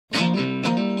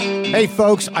Hey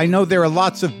folks, I know there are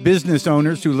lots of business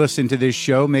owners who listen to this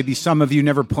show. Maybe some of you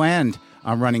never planned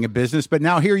on running a business, but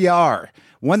now here you are.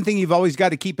 One thing you've always got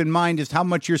to keep in mind is how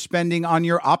much you're spending on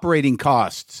your operating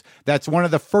costs. That's one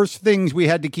of the first things we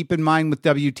had to keep in mind with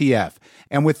WTF.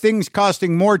 And with things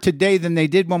costing more today than they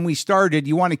did when we started,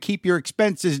 you want to keep your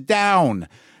expenses down.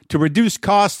 To reduce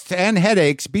costs and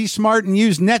headaches, be smart and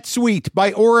use NetSuite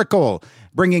by Oracle,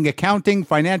 bringing accounting,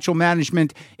 financial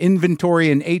management,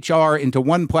 inventory, and HR into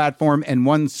one platform and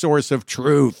one source of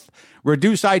truth.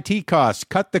 Reduce IT costs,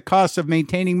 cut the costs of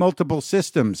maintaining multiple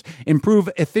systems, improve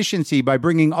efficiency by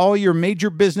bringing all your major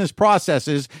business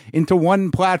processes into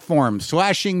one platform,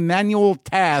 slashing manual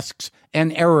tasks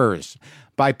and errors.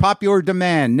 By popular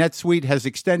demand, NetSuite has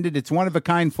extended its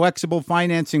one-of-a-kind flexible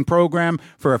financing program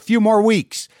for a few more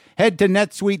weeks. Head to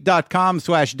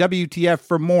netsuite.com/WTF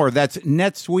for more. That's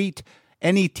NetSuite,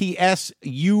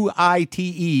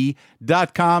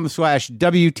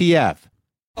 NetSuite.com/WTF.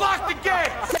 Lock the gate!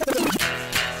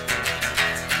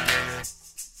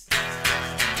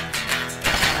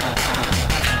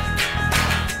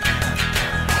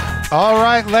 All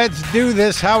right, let's do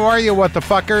this. How are you, what the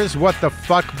fuckers? What the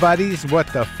fuck buddies?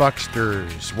 What the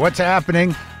fucksters? What's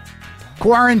happening?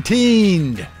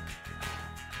 Quarantined.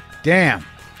 Damn.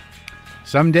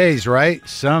 Some days, right?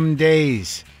 Some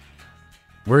days.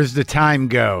 Where's the time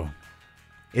go?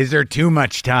 Is there too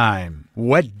much time?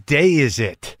 What day is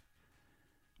it?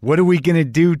 What are we going to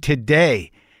do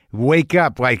today? Wake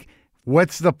up. Like,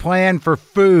 what's the plan for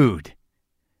food?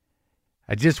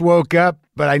 I just woke up,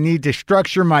 but I need to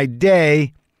structure my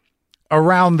day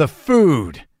around the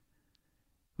food.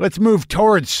 Let's move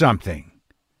towards something.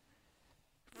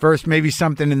 First, maybe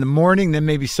something in the morning, then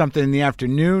maybe something in the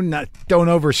afternoon. Don't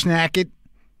over-snack it.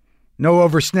 No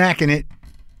over-snacking it.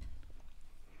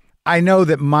 I know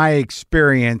that my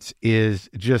experience is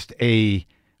just a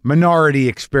minority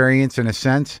experience in a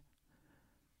sense.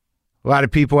 A lot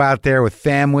of people out there with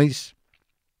families,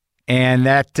 and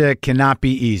that cannot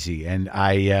be easy. And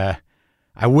I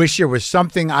wish there was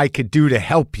something I could do to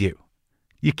help you.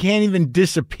 You can't even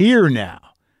disappear now.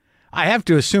 I have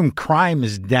to assume crime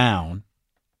is down,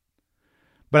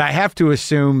 but I have to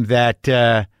assume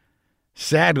that,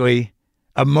 sadly,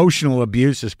 emotional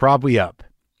abuse is probably up,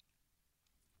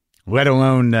 let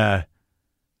alone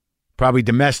probably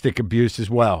domestic abuse as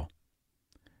well.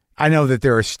 I know that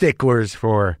there are sticklers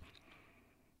for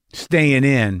staying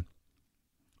in.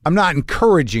 I'm not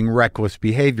encouraging reckless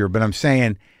behavior, but I'm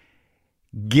saying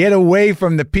get away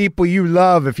from the people you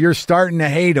love if you're starting to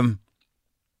hate them.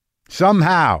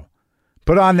 Somehow,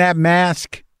 put on that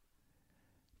mask.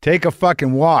 Take a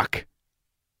fucking walk.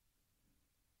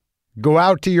 Go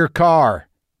out to your car.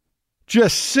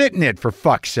 Just sit in it, for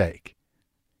fuck's sake,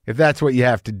 if that's what you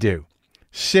have to do.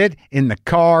 Sit in the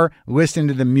car, listen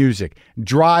to the music.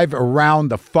 Drive around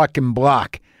the fucking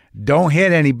block. Don't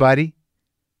hit anybody.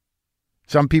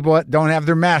 Some people don't have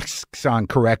their masks on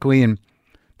correctly, and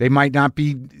they might not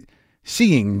be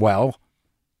seeing well.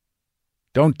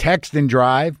 Don't text and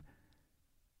drive.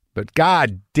 But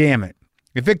God damn it,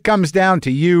 if it comes down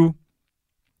to you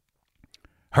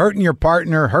hurting your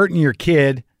partner, hurting your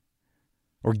kid,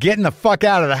 or getting the fuck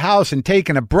out of the house and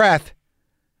taking a breath,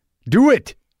 do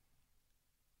it.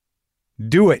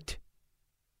 Do it.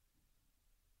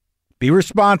 Be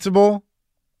responsible.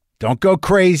 Don't go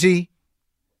crazy.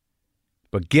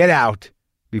 But get out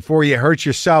before you hurt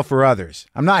yourself or others.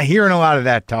 I'm not hearing a lot of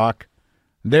that talk.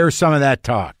 There's some of that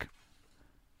talk.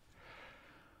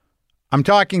 I'm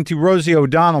talking to Rosie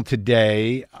O'Donnell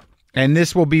today, and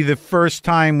this will be the first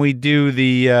time we do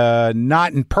the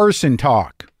not in person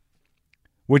talk,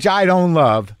 which I don't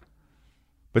love,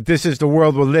 but this is the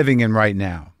world we're living in right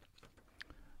now.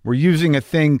 We're using a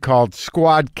thing called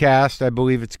Squadcast, I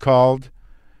believe it's called,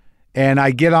 and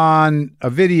I get on a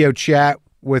video chat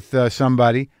with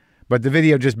somebody, but the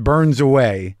video just burns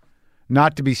away,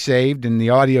 not to be saved, and the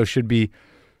audio should be,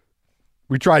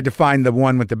 we tried to find the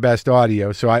one with the best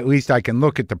audio, so at least I can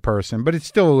look at the person, but it's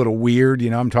still a little weird.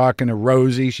 You know, I'm talking to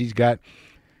Rosie. She's got,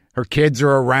 her kids are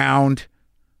around.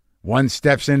 One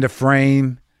steps into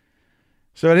frame.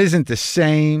 So it isn't the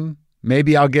same.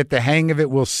 Maybe I'll get the hang of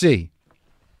it. We'll see.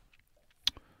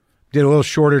 Did a little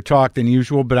shorter talk than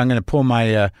usual, but I'm going to pull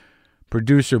my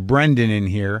producer Brendan in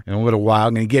here in a little while.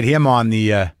 I'm going to get him on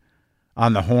the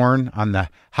horn, on the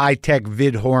high-tech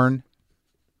vid horn,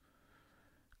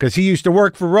 because he used to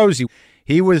work for Rosie.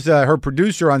 He was her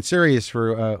producer on Sirius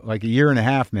for like a year and a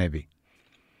half, maybe.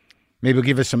 Maybe he'll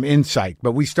give us some insight.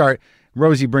 But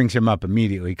Rosie brings him up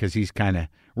immediately because he's kind of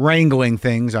wrangling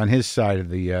things on his side of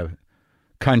the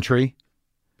country.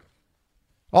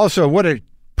 Also, what a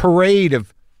parade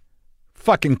of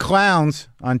fucking clowns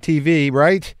on TV,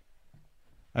 right?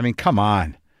 I mean, come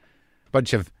on.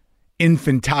 Bunch of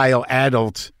infantile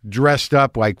adults dressed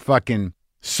up like fucking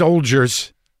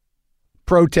soldiers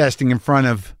protesting in front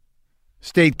of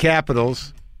state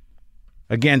capitals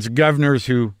against governors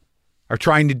who are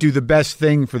trying to do the best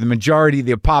thing for the majority of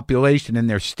the population in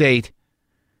their state.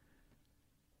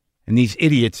 And these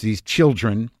idiots, these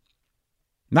children,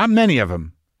 not many of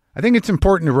them. I think it's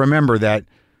important to remember that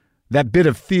that bit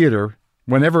of theater,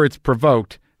 whenever it's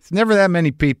provoked, it's never that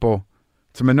many people.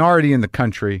 It's a minority in the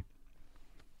country.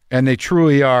 And they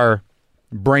truly are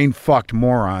brain-fucked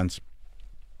morons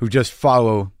who just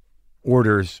follow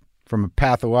orders from a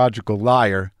pathological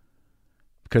liar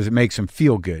because it makes them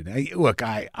feel good.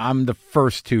 I'm the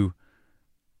first to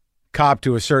cop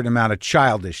to a certain amount of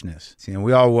childishness. You know,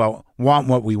 we all want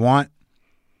what we want,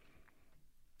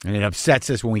 and it upsets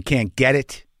us when we can't get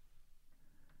it.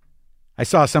 I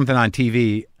saw something on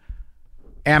TV,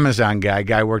 Amazon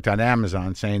guy worked on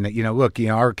Amazon, saying that,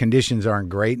 our conditions aren't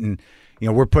great, and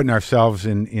we're putting ourselves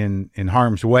in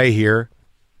harm's way here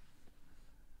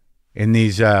in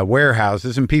these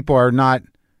warehouses, and people are not.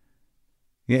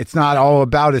 It's not all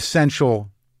about essential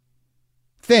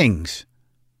things.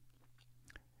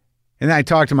 And then I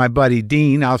talked to my buddy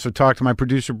Dean. I also talked to my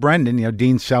producer Brendan.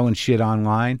 Dean's selling shit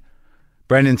online.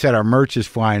 Brendan said our merch is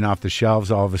flying off the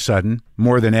shelves all of a sudden,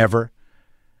 more than ever.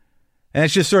 And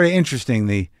it's just sort of interesting,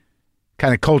 the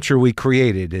kind of culture we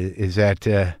created is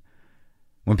that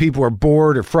when people are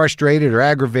bored or frustrated or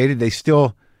aggravated,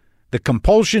 the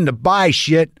compulsion to buy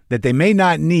shit that they may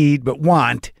not need but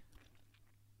want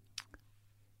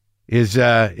is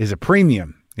a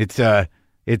premium. It's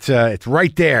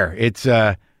right there. It's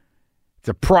a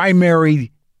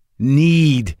primary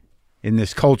need in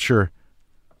this culture.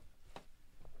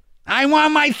 I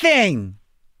want my thing.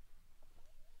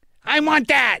 I want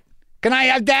that. Can I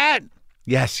have that?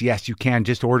 Yes, you can.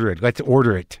 Just order it. Let's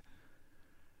order it.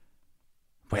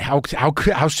 Wait,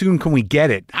 how soon can we get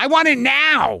it? I want it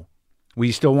now. Will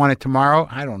you still want it tomorrow?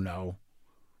 I don't know.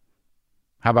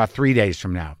 How about 3 days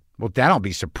from now? Well, then I'll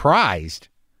be surprised.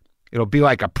 It'll be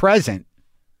like a present.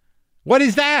 What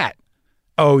is that?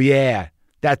 Oh, yeah.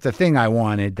 That's the thing I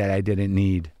wanted that I didn't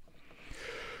need.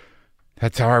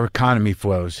 That's how our economy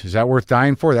flows. Is that worth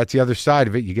dying for? That's the other side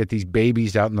of it. You get these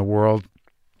babies out in the world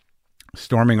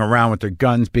storming around with their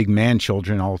guns, big man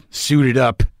children all suited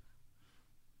up.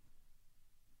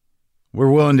 We're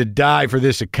willing to die for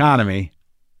this economy.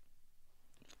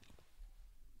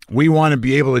 We want to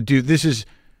be able to do this. Is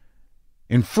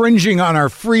infringing on our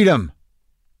freedom.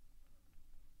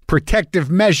 Protective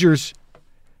measures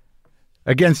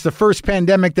against the first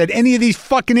pandemic that any of these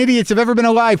fucking idiots have ever been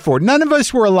alive for. None of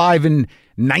us were alive in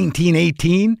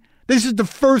 1918. This is the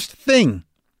first thing.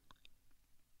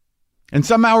 And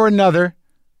somehow or another,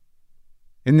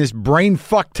 in this brain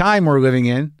fuck time we're living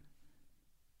in,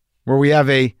 where we have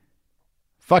a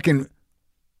fucking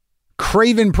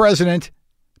craven president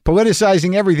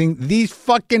politicizing everything, these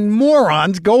fucking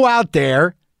morons go out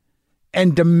there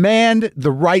and demand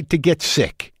the right to get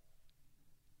sick.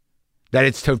 That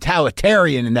it's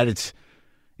totalitarian and that it's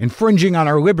infringing on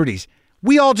our liberties.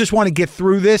 We all just want to get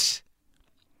through this.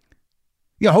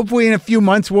 Hopefully in a few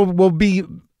months we'll be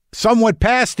somewhat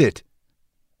past it.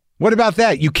 What about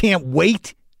that? You can't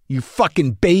wait, you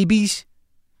fucking babies.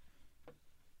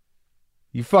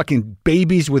 You fucking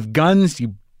babies with guns.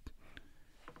 You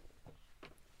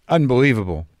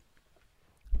unbelievable.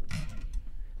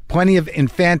 Plenty of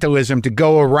infantilism to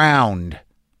go around.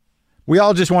 We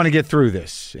all just want to get through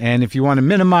this. And if you want to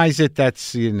minimize it,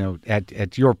 that's,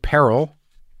 at your peril.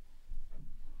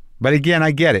 But again,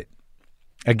 I get it.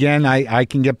 Again, I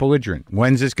can get belligerent.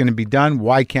 When's this going to be done?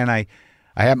 Why can't I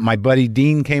have my buddy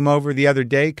Dean came over the other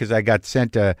day because I got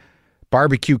sent a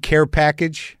barbecue care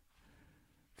package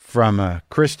from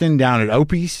Kristen down at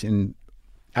Opie's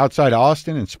outside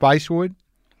Austin in Spicewood.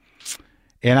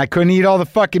 And I couldn't eat all the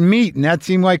fucking meat, and that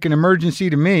seemed like an emergency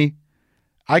to me.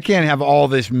 I can't have all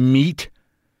this meat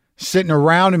sitting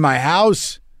around in my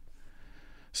house.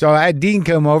 So I had Dean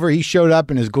come over. He showed up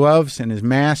in his gloves and his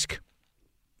mask,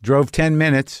 drove 10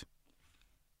 minutes,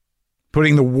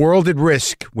 putting the world at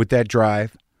risk with that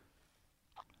drive.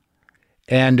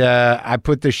 And I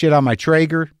put the shit on my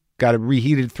Traeger, got it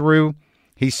reheated through.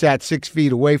 He sat 6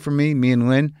 feet away from me and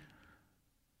Lynn,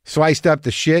 sliced up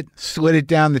the shit, slid it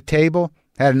down the table,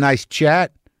 had a nice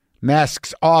chat,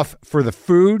 masks off for the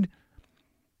food.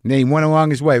 And then he went along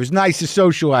his way. It was nice to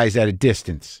socialize at a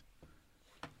distance.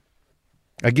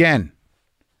 Again,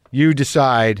 you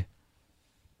decide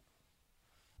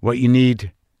what you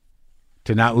need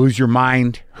to not lose your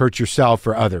mind, hurt yourself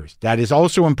or others. That is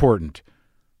also important.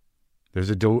 There's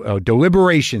a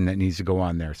deliberation that needs to go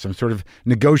on there, some sort of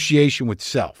negotiation with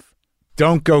self.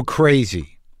 Don't go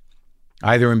crazy,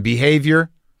 either in behavior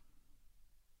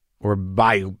or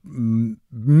by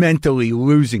mentally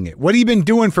losing it. What have you been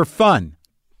doing for fun?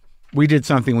 We did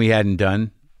something we hadn't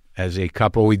done as a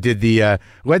couple. We did the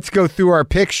let's go through our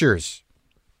pictures,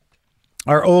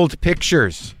 our old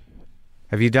pictures.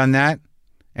 Have you done that?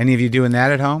 Any of you doing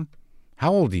that at home?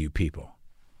 How old are you people?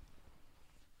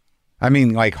 I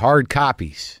mean, like hard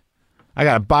copies. I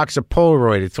got a box of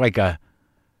Polaroid. It's like an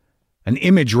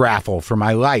image raffle for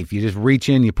my life. You just reach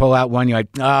in, you pull out one, you're like,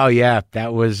 oh yeah,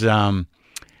 that was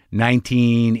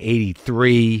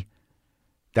 1983.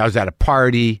 That was at a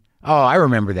party. Oh, I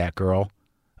remember that girl.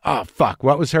 Oh fuck,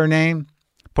 what was her name?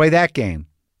 Play that game.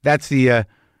 That's the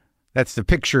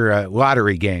picture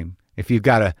lottery game. If you've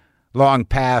got a long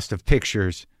past of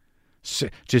pictures,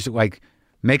 just like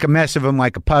make a mess of them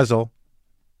like a puzzle.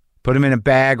 Put them in a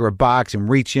bag or a box and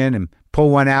reach in and pull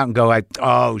one out and go like,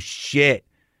 oh, shit.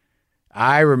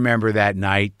 I remember that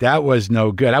night. That was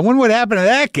no good. I wonder what happened to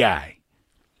that guy.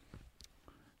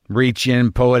 Reach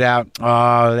in, pull it out.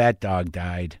 Oh, that dog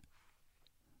died.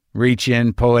 Reach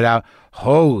in, pull it out.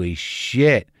 Holy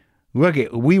shit.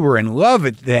 We were in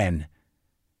love then.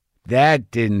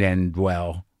 That didn't end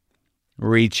well.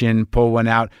 Reach in, pull one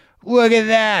out. Look at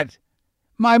that.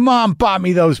 My mom bought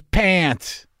me those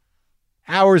pants.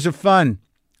 Hours of fun.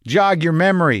 Jog your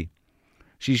memory.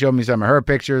 She showed me some of her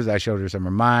pictures. I showed her some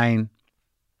of mine.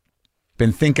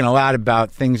 Been thinking a lot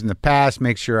about things in the past.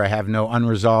 Make sure I have no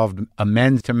unresolved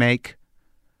amends to make.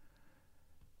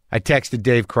 I texted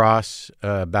Dave Cross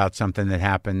about something that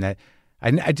happened that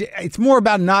it's more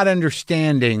about not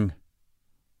understanding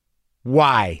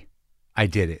why I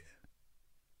did it.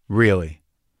 Really.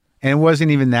 And it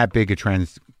wasn't even that big a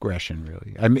transgression,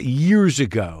 really. I mean, years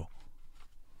ago.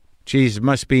 Geez, it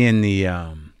must be in the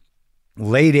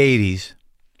late 80s.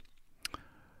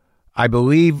 I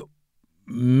believe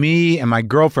me and my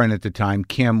girlfriend at the time,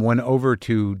 Kim, went over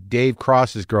to Dave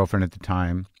Cross's girlfriend at the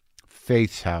time,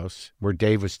 Faith's house, where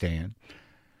Dave was staying.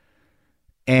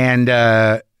 And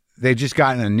they'd just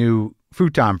gotten a new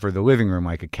futon for the living room,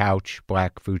 like a couch,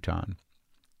 black futon.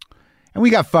 And we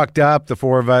got fucked up. The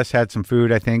four of us had some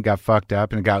food, I think, got fucked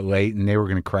up, and it got late, and they were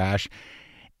going to crash.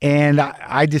 And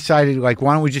I decided, like,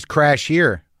 why don't we just crash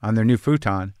here on their new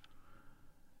futon?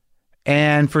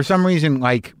 And for some reason,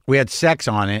 like, we had sex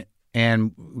on it,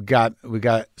 and we got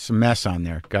some mess on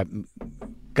there.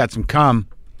 Got some cum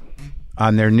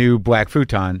on their new black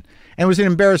futon. And it was an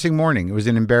embarrassing morning. It was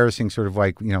an embarrassing sort of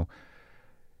like,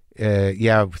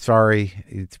 yeah, sorry.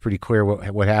 It's pretty clear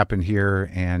what happened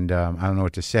here, and I don't know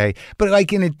what to say. But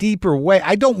like in a deeper way,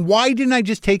 why didn't I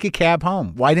just take a cab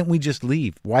home? Why didn't we just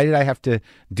leave? Why did I have to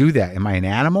do that? Am I an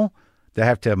animal? Did I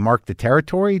have to mark the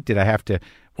territory? Did I have to,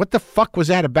 what the fuck was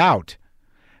that about?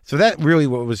 So that really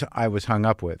I was hung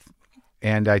up with.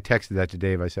 And I texted that to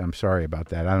Dave. I said, I'm sorry about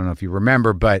that. I don't know if you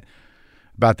remember, but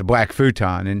about the black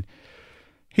futon. And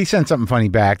he sent something funny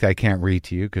back that I can't read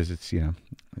to you because it's,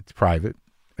 it's private.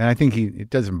 And I think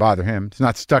it doesn't bother him. It's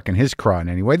not stuck in his craw in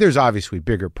any way. There's obviously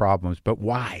bigger problems, but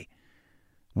why?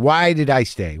 Why did I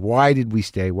stay? Why did we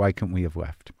stay? Why couldn't we have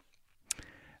left?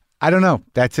 I don't know.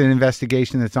 That's an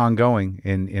investigation that's ongoing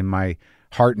in my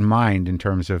heart and mind in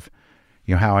terms of,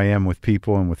 how I am with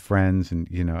people and with friends. And,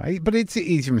 but it's an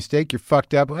easy mistake. You're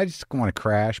fucked up. I just want to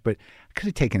crash, but I could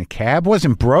have taken a cab.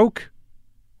 Wasn't broke.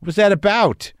 What was that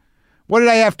about? What did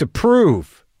I have to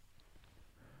prove?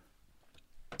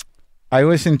 I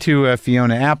listened to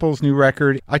Fiona Apple's new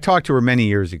record. I talked to her many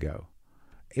years ago.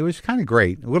 It was kind of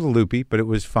great, a little loopy, but it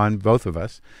was fun, both of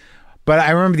us. But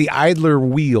I remember the Idler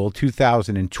Wheel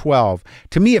 2012.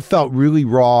 To me, it felt really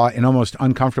raw and almost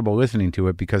uncomfortable listening to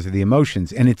it because of the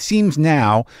emotions. And it seems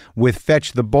now, with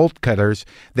Fetch the Bolt Cutters,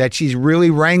 that she's really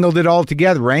wrangled it all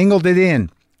together, reined it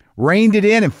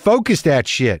in, and focused that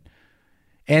shit.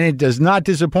 And it does not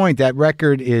disappoint. That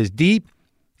record is deep,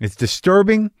 it's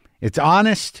disturbing, it's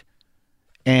honest,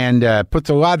 and puts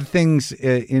a lot of things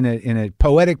in a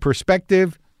poetic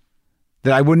perspective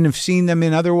that I wouldn't have seen them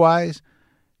in otherwise.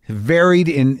 Varied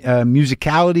in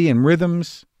musicality and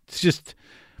rhythms. It's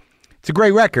a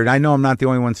great record. I know I'm not the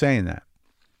only one saying that.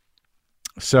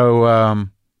 So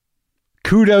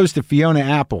kudos to Fiona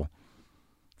Apple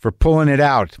for pulling it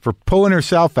out, for pulling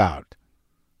herself out,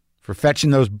 for fetching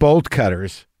those bolt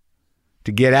cutters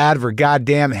to get out of her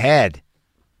goddamn head.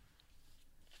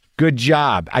 Good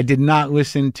job. I did not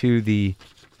listen to the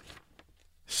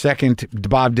second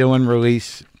Bob Dylan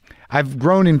release. I've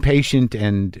grown impatient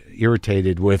and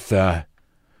irritated with that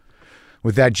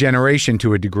generation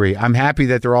to a degree. I'm happy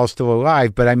that they're all still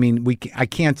alive, but I mean, I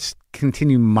can't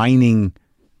continue mining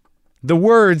the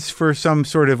words for some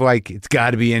sort of like, it's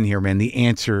got to be in here, man. The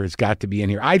answer has got to be in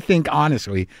here. I think,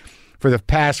 honestly, for the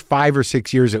past 5 or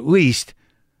 6 years at least,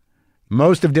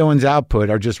 most of Dylan's output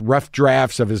are just rough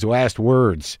drafts of his last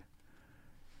words.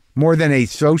 More than a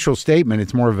social statement,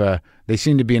 it's more of a, they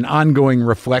seem to be an ongoing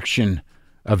reflection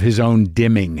of his own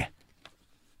dimming.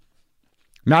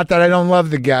 Not that I don't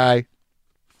love the guy.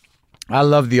 I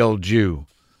love the old Jew.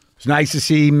 It's nice to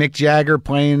see Mick Jagger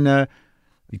playing.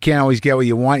 You can't always get what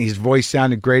you want. His voice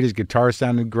sounded great. His guitar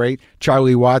sounded great.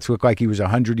 Charlie Watts looked like he was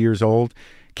 100 years old.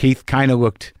 Keith kind of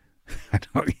looked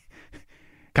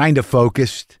kind of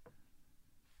focused.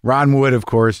 Ron Wood, of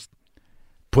course,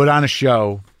 put on a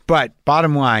show. But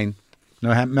bottom line,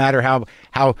 no matter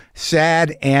how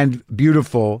sad and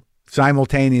beautiful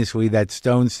simultaneously that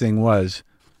Stones thing was,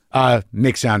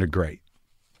 Mick sounded great.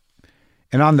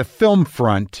 And on the film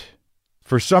front,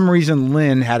 for some reason,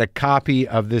 Lynn had a copy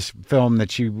of this film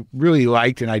that she really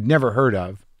liked and I'd never heard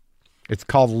of. It's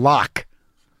called Locke,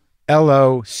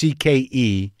 Locke,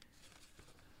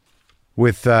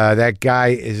 with that guy,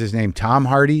 is his name Tom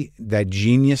Hardy, that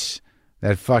genius,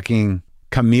 that fucking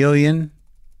chameleon.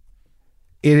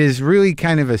 It is really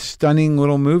kind of a stunning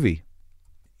little movie.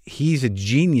 He's a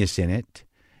genius in it,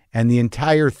 and the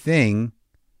entire thing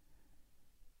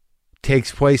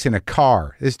takes place in a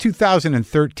car. It's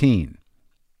 2013.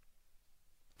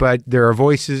 But there are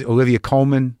voices. Olivia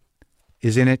Colman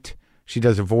is in it. She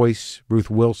does a voice.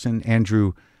 Ruth Wilson,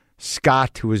 Andrew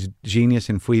Scott, who was genius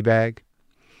in Fleabag.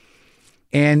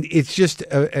 And it's just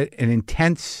an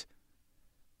intense,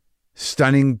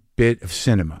 stunning bit of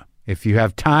cinema. If you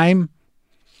have time,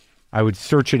 I would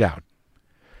search it out.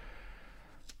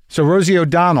 So Rosie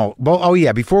O'Donnell. Well, oh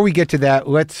yeah. Before we get to that,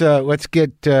 let's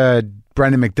get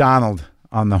Brendan McDonald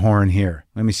on the horn here.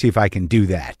 Let me see if I can do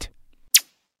that.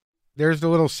 There's the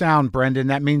little sound, Brendan.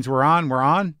 That means we're on. We're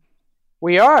on.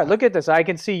 We are. Look at this. I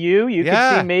can see you. You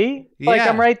can see me. Like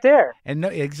I'm right there. And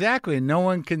exactly. No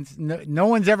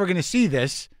one's ever going to see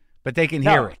this, but they can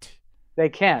hear it. They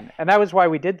can. And that was why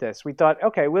we did this. We thought,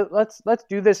 okay, well, let's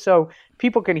do this so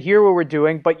people can hear what we're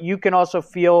doing, but you can also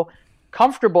feel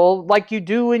comfortable like you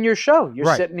do in your show.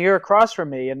 You're sitting here across from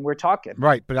me and we're talking.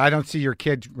 Right, but I don't see your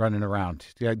kid running around.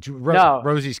 Yeah, no.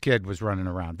 Rosie's kid was running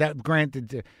around. That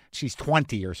granted, she's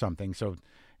 20 or something, so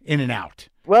in and out.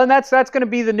 Well, and that's going to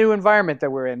be the new environment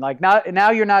that we're in. Like now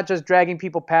you're not just dragging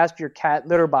people past your cat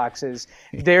litter boxes.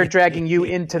 They're dragging you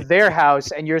into their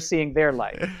house and you're seeing their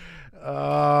life.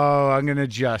 Oh, I'm going to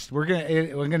adjust. We're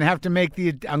going to have to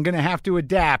I'm going to have to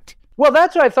adapt. Well,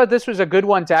 that's why I thought this was a good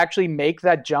one to actually make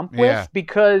that jump with,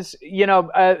 because,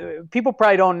 people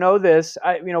probably don't know this.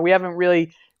 We haven't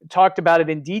really talked about it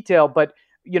in detail, but,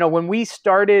 when we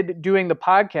started doing the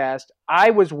podcast, I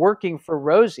was working for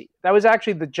Rosie. That was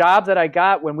actually the job that I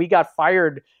got when we got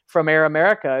fired from Air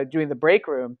America doing the break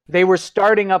room. They were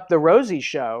starting up the Rosie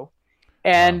show.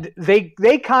 And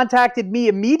they contacted me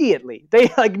immediately.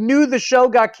 They knew the show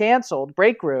got canceled,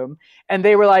 break room, and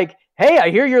they were like, hey,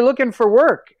 I hear you're looking for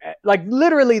work. Like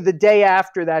literally the day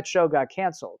after that show got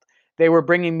canceled, they were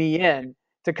bringing me in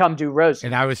to come do Rosie.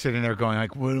 And I was sitting there going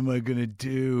like, what am I going to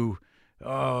do?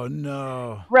 Oh,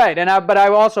 no. Right. But I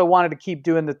also wanted to keep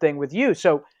doing the thing with you.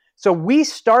 So we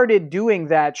started doing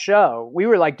that show. We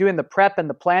were doing the prep and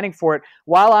the planning for it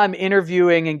while I'm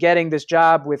interviewing and getting this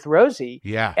job with Rosie.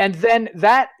 Yeah. And then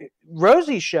that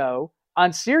Rosie show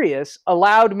on Sirius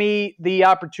allowed me the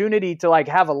opportunity to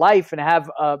have a life and have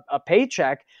a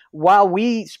paycheck while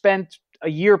we spent a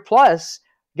year plus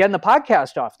getting the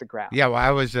podcast off the ground. Yeah, well, I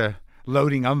was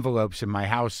loading envelopes in my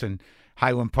house in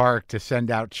Highland Park to send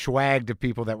out swag to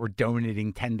people that were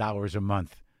donating $10 a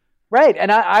month. Right.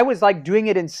 And I was doing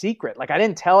it in secret. I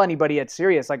didn't tell anybody at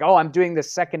Sirius, oh, I'm doing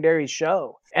this secondary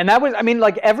show. And that was,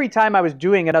 every time I was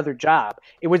doing another job,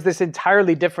 it was this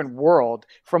entirely different world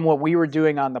from what we were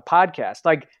doing on the podcast.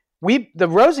 The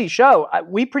Rosie show,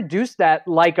 we produced that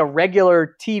like a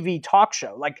regular TV talk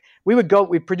show.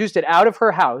 We produced it out of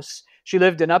her house. She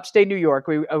lived in upstate New York.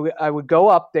 I would go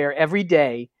up there every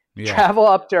day, travel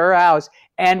up to her house.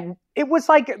 And it was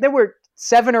there were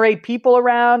 7 or 8 people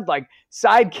around,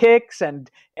 sidekicks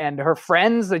and her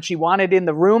friends that she wanted in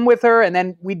the room with her. And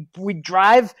then we'd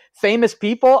drive famous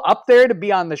people up there to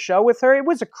be on the show with her. It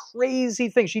was a crazy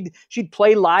thing. She'd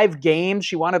play live games.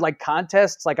 She wanted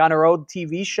contests on her old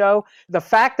TV show. The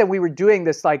fact that we were doing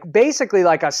this basically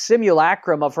a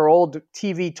simulacrum of her old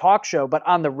TV talk show, but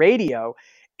on the radio,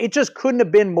 it just couldn't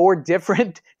have been more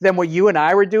different than what you and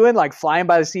I were doing, flying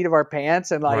by the seat of our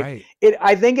pants. And right.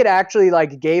 I think it actually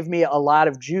gave me a lot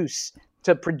of juice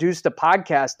to produce the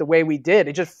podcast the way we did.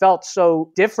 It just felt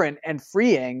so different and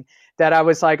freeing that I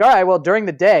was all right, well, during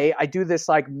the day I do this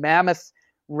mammoth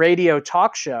radio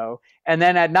talk show. And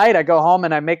then at night I go home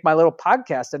and I make my little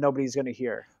podcast that nobody's going to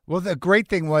hear. Well, the great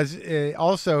thing was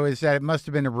also is that it must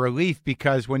have been a relief,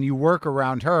 because when you work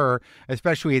around her,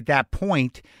 especially at that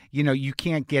point, you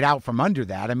can't get out from under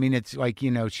that. I mean, it's like,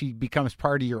 she becomes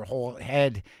part of your whole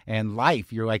head and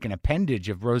life. You're like an appendage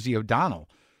of Rosie O'Donnell.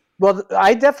 Well,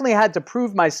 I definitely had to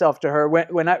prove myself to her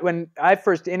when I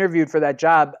first interviewed for that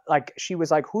job. Like, she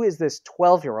was like, "Who is this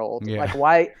 12-year-old? Yeah. Like,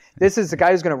 why? This is the guy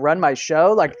who's going to run my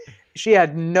show." Like, she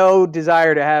had no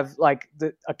desire to have like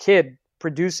a kid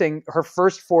producing her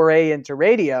first foray into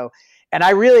radio, and I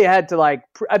really had to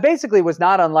I basically was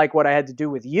not unlike what I had to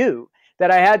do with you. That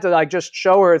I had to just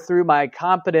show her through my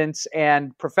competence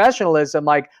and professionalism,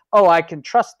 oh, I can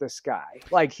trust this guy.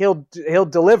 Like he'll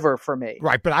deliver for me.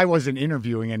 Right, but I wasn't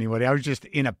interviewing anybody. I was just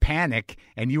in a panic,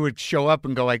 and you would show up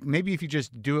and go maybe if you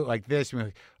just do it like this,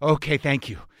 and okay, thank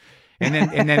you. And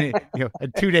then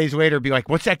 2 days later be like,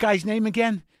 what's that guy's name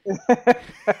again?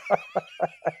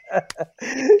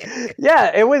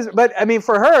 Yeah, it was, but I mean,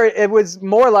 for her, it was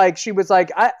more like she was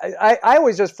like, I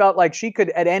always just felt like she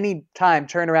could at any time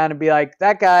turn around and be like,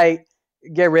 that guy,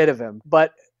 get rid of him.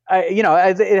 But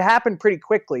it happened pretty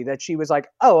quickly that she was like,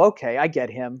 oh, okay, I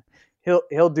get him.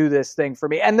 He'll do this thing for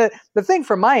me. And the thing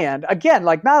from my end, again,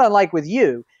 not unlike with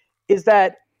you, is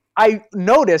that I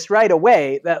noticed right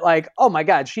away that oh my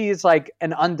God, she is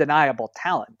an undeniable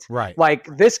talent. Right.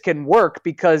 This can work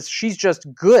because she's just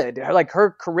good.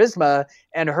 Her charisma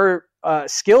and her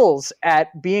skills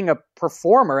at being a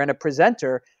performer and a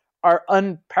presenter are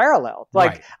unparalleled.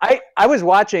 Right. I was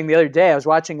watching the other day, I was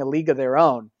watching A League of Their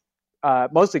Own,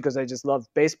 mostly because I just love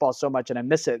baseball so much and I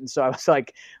miss it. And so I was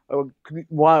like, oh,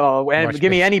 wow, and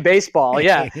give me any baseball.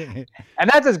 Yeah. And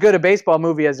that's as good a baseball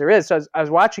movie as there is. So I was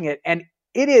watching it, and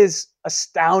it is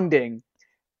astounding.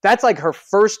 That's her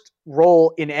first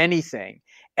role in anything.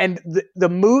 And the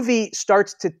movie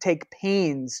starts to take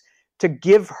pains to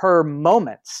give her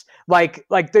moments.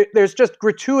 There's just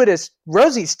gratuitous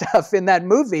Rosie stuff in that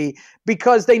movie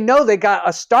because they know they got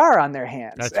a star on their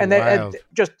hands. That's and wild. They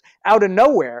just out of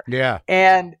nowhere. Yeah.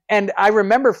 And I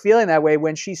remember feeling that way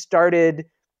when she started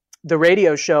the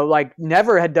radio show,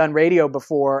 never had done radio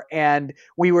before. And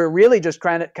we were really just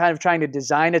kind of trying to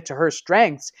design it to her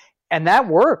strengths. And that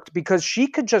worked because she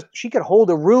could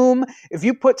hold a room. If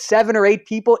you put 7 or 8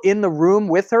 people in the room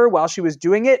with her while she was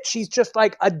doing it, she's just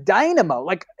like a dynamo.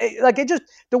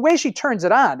 The way she turns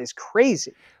it on is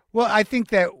crazy. Well, I think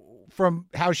that from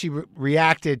how she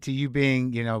reacted to you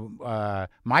being,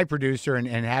 my producer and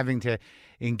having to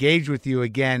engage with you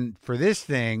again for this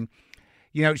thing,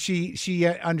 she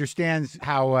understands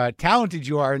how talented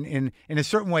you are in a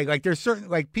certain way. There's certain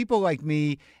people like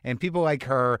me and people like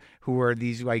her who are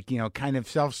these kind of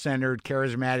self-centered,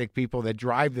 charismatic people that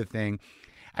drive the thing.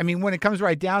 I mean, when it comes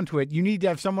right down to it, you need to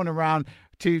have someone around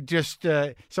to just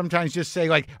sometimes just say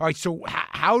all right, so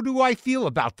how do I feel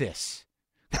about this?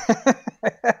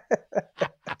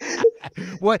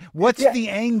 What's the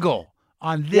angle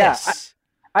on this? Yeah,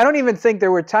 I don't even think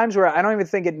there were times where I don't even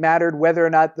think it mattered whether or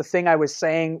not the thing I was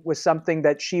saying was something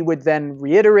that she would then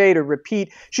reiterate or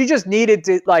repeat. She just needed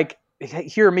to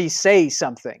hear me say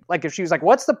something. If she was like,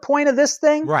 what's the point of this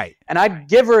thing? Right. And I'd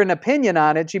give her an opinion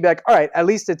on it. She'd be like, all right, at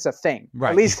least it's a thing.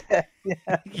 Right. At least. Yeah.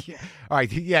 All right.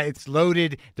 Yeah. It's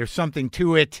loaded. There's something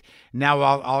to it. Now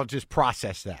I'll just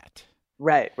process that.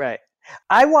 Right. Right.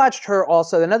 I watched her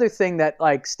also. Another thing that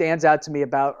stands out to me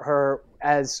about her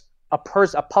as a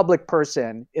public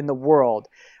person in the world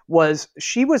was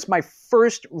she was my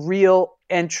first real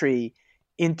entry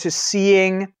into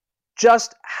seeing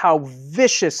just how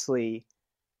viciously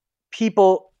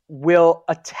people will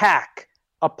attack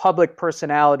a public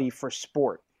personality for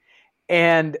sport.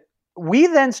 And we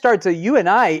then you and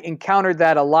I encountered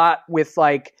that a lot with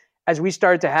as we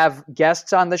started to have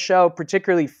guests on the show,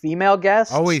 particularly female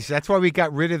guests. Always. That's why we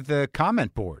got rid of the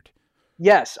comment board.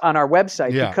 Yes, on our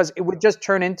website, because it would just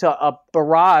turn into a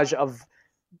barrage of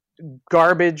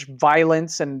garbage,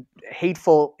 violence, and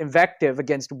hateful invective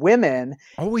against women.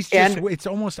 It's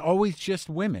almost always just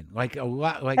women. A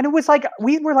lot. And it was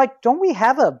we were don't we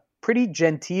have a pretty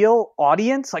genteel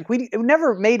audience? It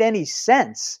never made any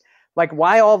sense.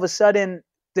 Why all of a sudden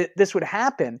this would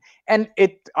happen? And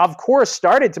it, of course,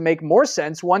 started to make more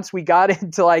sense once we got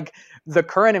into the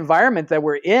current environment that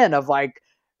we're in of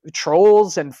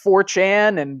trolls and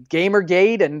 4chan and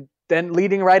Gamergate, and then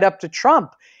leading right up to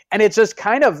Trump. And it's just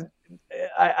kind of,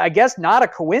 I guess, not a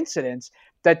coincidence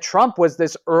that Trump was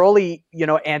this early,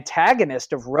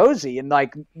 antagonist of Rosie and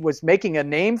was making a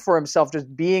name for himself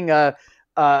just being a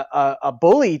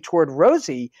bully toward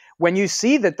Rosie. When you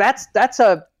see that's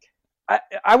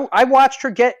I watched her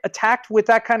get attacked with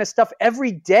that kind of stuff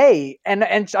every day, and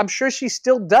I'm sure she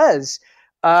still does,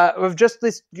 of just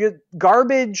this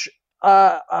garbage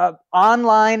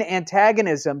online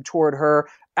antagonism toward her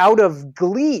out of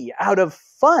glee, out of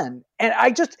fun. And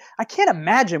I can't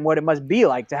imagine what it must be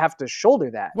like to have to shoulder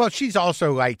that. Well, she's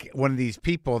also like one of these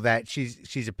people that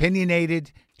she's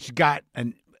opinionated. She's got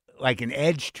an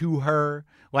edge to her.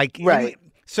 Like, right.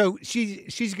 So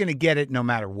she's going to get it no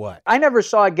matter what. I never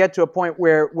saw it get to a point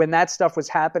where when that stuff was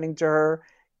happening to her,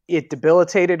 it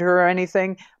debilitated her or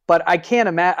anything. But I can't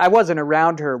imagine. I wasn't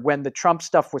around her when the Trump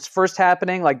stuff was first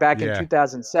happening, like back in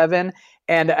 2007.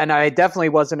 And I definitely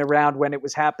wasn't around when it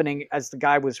was happening as the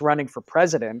guy was running for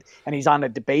president and he's on a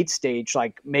debate stage,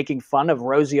 like making fun of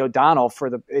Rosie O'Donnell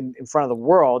in front of the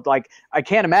world. Like, I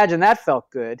can't imagine that felt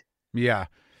good. Yeah.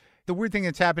 The weird thing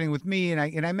that's happening with me, and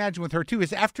I imagine with her too,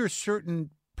 is after a certain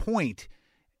point,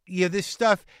 this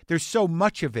stuff, there's so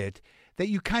much of it that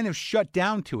you kind of shut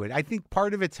down to it. I think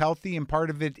part of it's healthy and part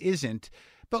of it isn't.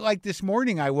 But like this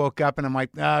morning, I woke up and I'm like,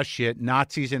 oh shit,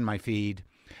 Nazis in my feed.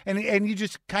 And you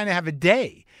just kind of have a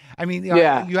day. I mean, you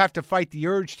have to fight the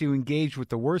urge to engage with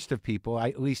the worst of people.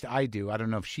 At least I do. I don't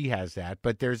know if she has that,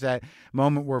 but there's that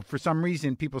moment where for some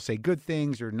reason people say good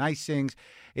things or nice things.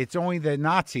 It's only the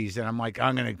Nazis, and I'm like,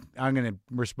 I'm gonna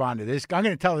respond to this. I'm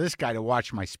gonna tell this guy to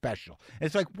watch my special.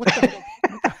 It's like, what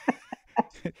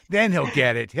the? Then he'll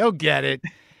get it. He'll get it,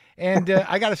 and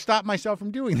I got to stop myself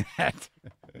from doing that.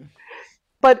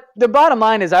 But the bottom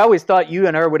line is, I always thought you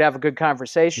and her would have a good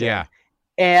conversation. Yeah.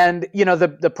 And,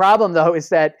 the problem, though, is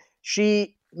that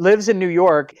she lives in New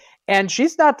York and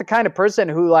she's not the kind of person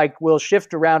who will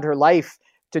shift around her life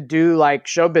to do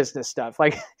show business stuff.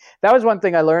 Like, that was one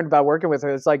thing I learned about working with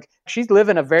her. It's like she's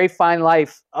living a very fine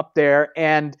life up there.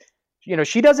 And,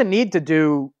 she doesn't need to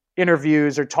do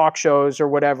interviews or talk shows or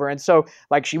whatever. And so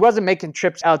she wasn't making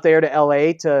trips out there to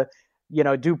LA to,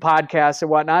 do podcasts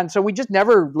and whatnot. And so we just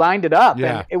never lined it up.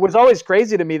 Yeah. And it was always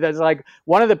crazy to me that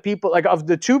one of the people, of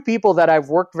the two people that I've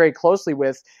worked very closely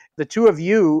with, the two of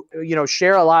you,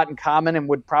 share a lot in common and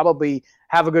would probably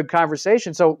have a good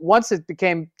conversation. So once it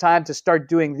became time to start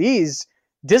doing these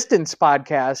distance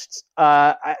podcasts,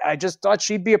 I just thought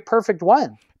she'd be a perfect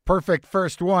one. Perfect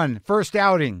first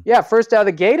outing. Yeah, first out of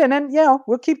the gate, and then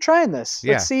we'll keep trying this.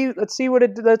 Yeah. Let's see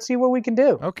what we can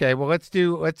do. Okay, well let's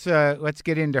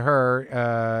get into her,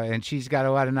 and she's got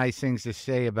a lot of nice things to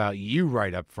say about you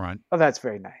right up front. Oh, that's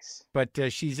very nice. But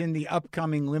she's in the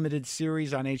upcoming limited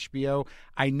series on HBO.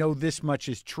 I Know This Much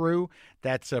Is True.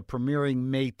 That's premiering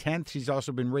May 10th. She's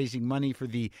also been raising money for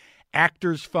the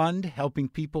Actors Fund, helping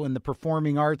people in the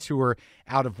performing arts who are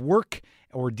out of work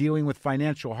or dealing with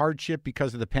financial hardship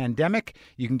because of the pandemic.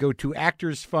 You can go to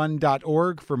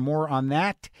actorsfund.org for more on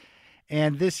that.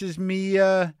 And this is me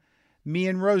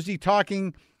and Rosie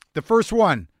talking, the first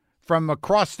one from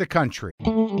across the country.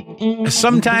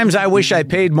 Sometimes I wish I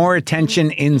paid more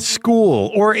attention in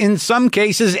school, or in some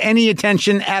cases, any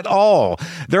attention at all.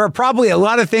 There are probably a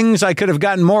lot of things I could have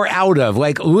gotten more out of,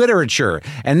 like literature,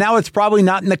 and now it's probably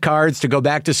not in the cards to go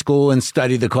back to school and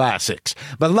study the classics.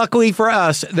 But luckily for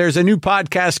us, there's a new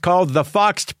podcast called The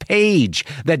Foxed Page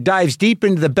that dives deep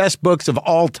into the best books of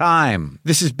all time.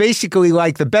 This is basically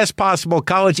like the best possible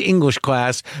college English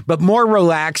class, but more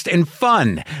relaxed and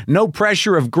fun. No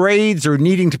pressure of grades or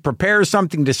needing to prepare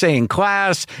something to say in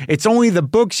class. It's only the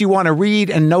books you want to read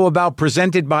and know about,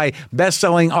 presented by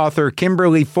best-selling author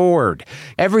Kimberly Ford.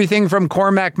 Everything from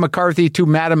Cormac McCarthy to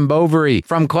Madame Bovary,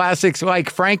 from classics like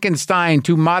Frankenstein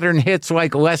to modern hits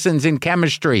like Lessons in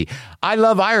Chemistry. I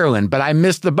love Ireland, but I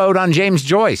missed the boat on James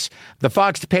Joyce. The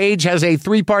Foxed Page has a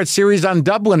 3-part series on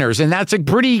Dubliners, and that's a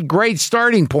pretty great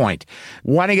starting point.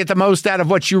 Want to get the most out of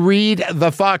what you read?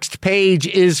 The Foxed Page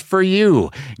is for you.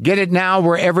 Get it now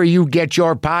wherever you get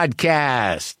your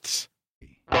podcasts.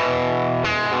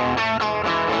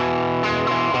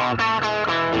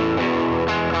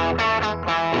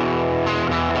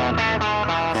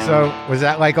 So, was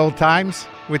that like old times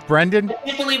with Brendan? I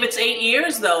can't believe it's 8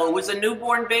 years, though. It was a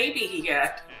newborn baby he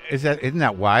had. Isn't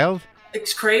that wild?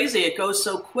 It's crazy. It goes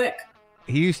so quick.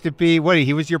 He used to be,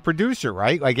 he was your producer,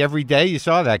 right? Like every day you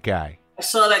saw that guy. I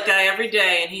saw that guy every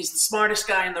day, and he's the smartest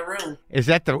guy in the room.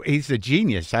 He's a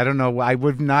genius. I don't know. I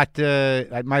would not,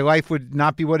 my life would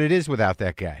not be what it is without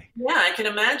that guy. Yeah, I can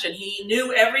imagine. He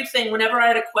knew everything. Whenever I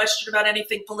had a question about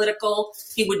anything political,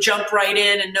 he would jump right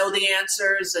in and know the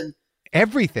answers, and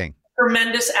everything.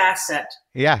 Tremendous asset.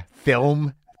 Yeah.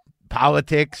 Film,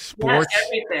 politics, sports. Yes,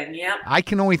 everything, yeah. I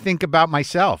can only think about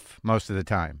myself most of the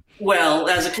time. Well,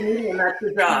 as a comedian, that's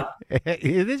your job.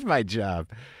 It is my job.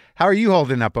 How are you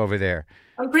holding up over there?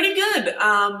 I'm pretty good.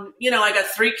 I got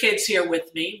 3 kids here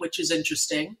with me, which is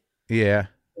interesting. Yeah.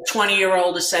 A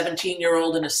 20-year-old, a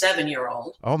 17-year-old, and a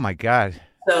 7-year-old. Oh my God.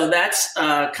 So that's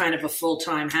kind of a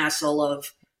full-time hassle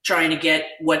of trying to get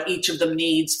what each of them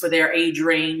needs for their age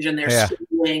range and their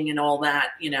schooling and all that,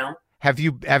 Have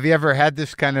you ever had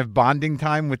this kind of bonding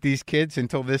time with these kids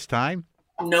until this time?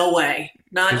 No way.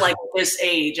 Not like this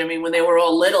age. I mean, when they were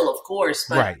all little, of course,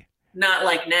 but right. Not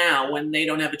like now when they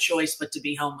don't have a choice but to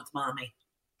be home with mommy.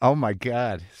 Oh my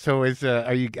God. So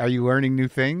are you learning new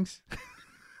things?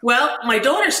 Well, my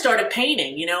daughter started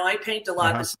painting. I paint a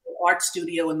lot. This is an art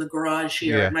studio in the garage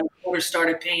here. Yeah. My daughter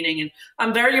started painting, and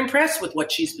I'm very impressed with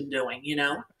what she's been doing,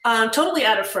 Totally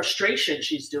out of frustration,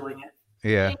 she's doing it.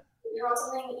 Yeah. You want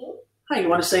something to eat? Hi, you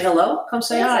want to say hello? Come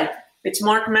say hi. It's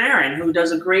Mark Maron, who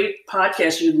does a great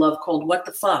podcast you'd love called What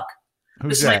the Fuck.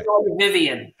 Who's this that? is my daughter,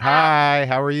 Vivian. Hi,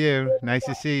 how are you? Nice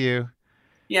to see you.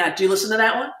 Yeah, do you listen to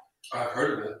that one? I've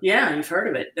heard of it. Yeah, you've heard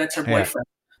of it. That's her boyfriend.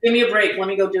 Give me a break. Let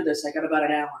me go do this. I got about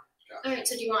an hour. All right,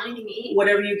 so do you want anything to eat?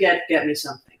 Whatever you get me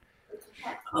something.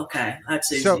 Okay,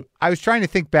 that's easy. So I was trying to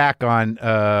think back on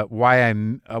why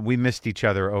we missed each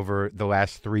other over the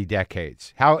last 3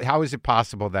 decades. How is it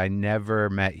possible that I never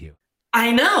met you?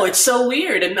 I know, it's so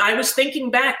weird. And I was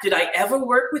thinking back, did I ever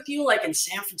work with you like in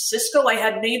San Francisco? I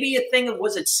had maybe a thing of,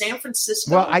 was it San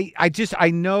Francisco? Well,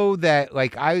 I know that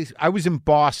like I was in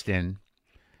Boston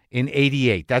in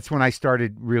 88. That's when I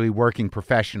started really working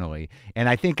professionally. And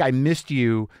I think I missed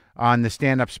you on the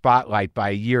stand-up spotlight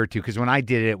by a year or two, because when I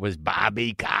did it was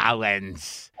Bobby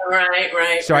Collins.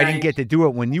 Right. So I didn't get to do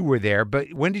it when you were there.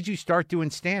 But when did you start doing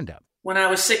stand-up? When I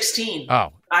was 16.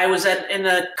 Oh. I was in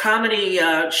a comedy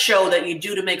show that you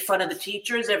do to make fun of the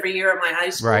teachers every year at my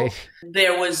high school. Right.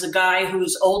 There was a guy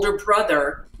whose older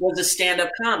brother was a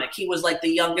stand-up comic. He was like the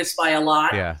youngest by a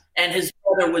lot. Yeah. And his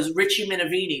brother was Richie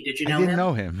Minervini. Did you know him? I didn't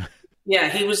know him. Yeah,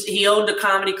 he owned a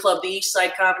comedy club, the East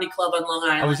Side Comedy Club on Long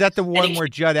Island. Oh, was that the one where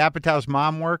Judd Apatow's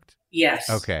mom worked? Yes.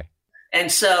 Okay.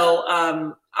 And so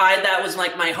that was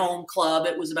like my home club.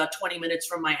 It was about 20 minutes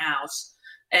from my house.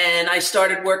 And I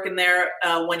started working there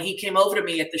when he came over to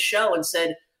me at the show and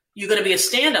said, "You going to be a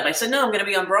stand-up?" I said, "No, I'm going to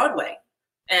be on Broadway."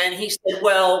 And he said,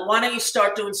 "Well, why don't you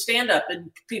start doing stand-up and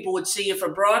people would see you for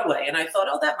Broadway?" And I thought,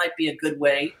 oh, that might be a good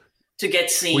way to get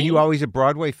seen. Were you always a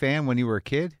Broadway fan when you were a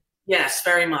kid? Yes,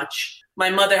 very much. My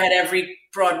mother had every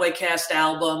Broadway cast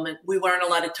album, and we weren't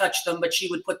allowed to touch them, but she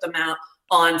would put them out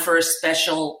on for a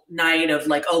special night of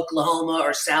like Oklahoma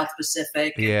or South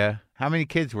Pacific. Yeah. How many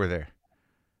kids were there?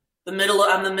 I'm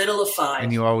the middle of 5.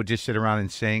 And you all would just sit around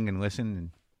and sing and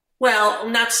listen? Well,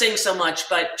 not sing so much,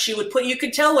 but she would you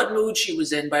could tell what mood she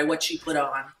was in by what she put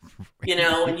on,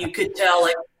 and you could tell,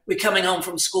 like, we're coming home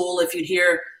from school, if you'd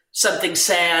hear something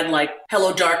sad, like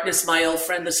 "Hello Darkness, My Old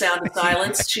Friend, The Sound of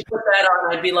Silence." She put that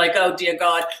on. I'd be like, oh, dear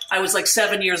God. I was like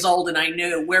 7 years old and I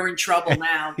knew we're in trouble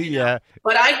now. Yeah.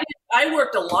 But I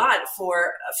worked a lot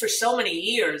for so many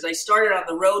years. I started on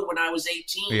the road when I was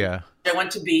 18. Yeah. I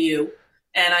went to BU.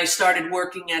 And I started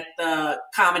working at the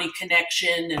Comedy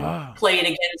Connection and playing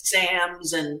against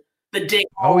Sam's and the Ding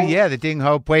Ho. Oh, yeah, the Ding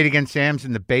Ho. Played against Sam's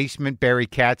in the basement, Barry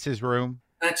Katz's room.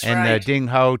 That's and right. And the Ding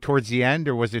Ho towards the end,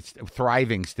 or was it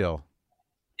thriving still?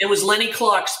 It was Lenny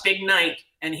Clark's big night,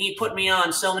 and he put me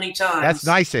on so many times. That's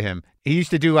nice of him. He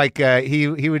used to do like he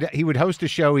would host a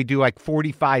show. He'd do like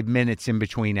 45 minutes in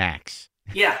between acts.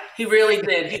 Yeah, he really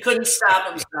did. He couldn't stop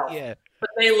himself. Yeah. But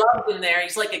they loved him there.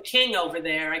 He's like a king over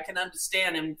there. I can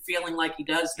understand him feeling like he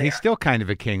does there. He's still kind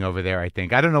of a king over there, I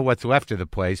think. I don't know what's left of the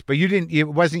place, but it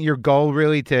wasn't your goal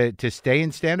really to stay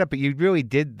in stand-up, but you really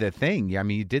did the thing. I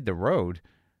mean, you did the road.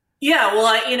 Yeah, well,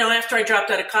 after I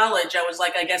dropped out of college, I was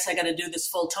like, I guess I got to do this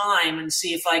full time and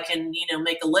see if I can,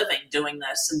 make a living doing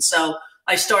this. And so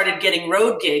I started getting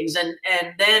road gigs. And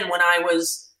then when I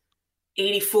was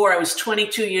 84, I was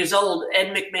 22 years old.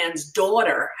 Ed McMahon's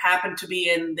daughter happened to be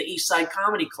in the East Side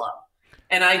Comedy Club.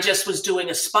 And I just was doing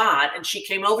a spot. And she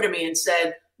came over to me and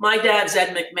said, "My dad's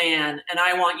Ed McMahon, and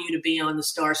I want you to be on the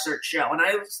Star Search show." And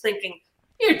I was thinking,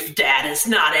 your dad is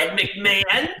not Ed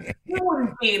McMahon. You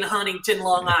wouldn't be in Huntington,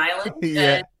 Long Island.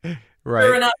 Yeah, and right.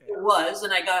 Sure enough, it was.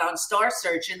 And I got on Star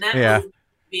Search. And that moved from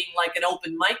being like an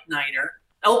open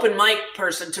mic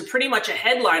person to pretty much a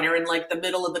headliner in like the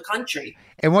middle of the country.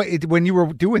 And when you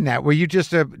were doing that, were you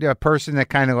just a person that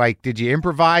kind of like, did you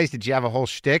improvise? Did you have a whole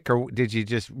shtick, or did you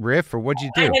just riff, or what'd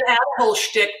you do? I had a whole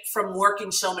shtick from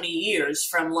working so many years,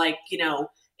 from like,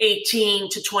 18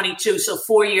 to 22. So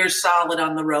 4 years solid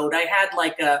on the road. I had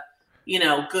like a,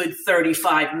 good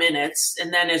 35 minutes.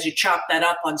 And then as you chop that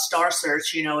up on Star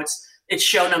Search, it's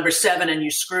show number 7 and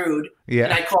you're screwed. Yeah.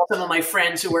 And I called some of my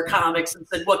friends who were comics and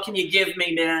said, what can you give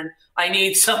me, man? I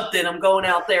need something. I'm going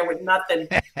out there with nothing.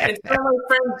 And some of my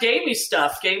friends gave me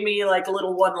stuff, gave me like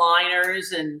little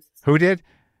one-liners. And Who did?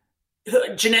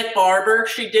 Jeanette Barber,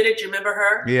 she did it. Do you remember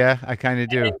her? Yeah, I kind of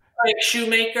do. Like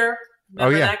Shoemaker.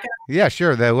 Remember that guy? Yeah,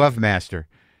 sure. The Love Master.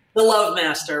 The Love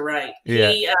Master, right.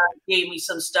 Yeah. He gave me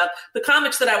some stuff. The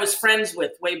comics that I was friends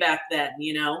with way back then,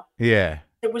 you know? Yeah.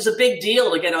 It was a big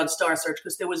deal to get on Star Search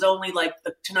because there was only like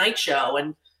the Tonight Show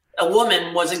and a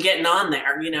woman wasn't getting on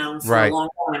there, you know, for a long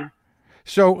time.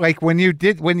 So, like when you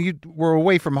were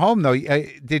away from home, though,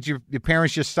 did your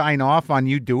parents just sign off on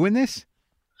you doing this?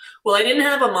 Well, I didn't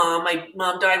have a mom. My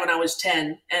mom died when I was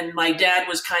 10, and my dad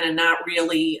was kind of not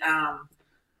really,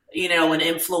 you know, an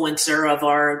influencer of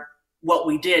what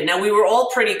we did. Now, we were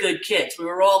all pretty good kids. We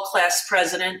were all class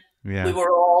president. Yeah. We were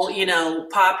all, you know,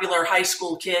 popular high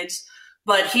school kids.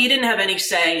 But he didn't have any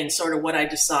say in sort of what I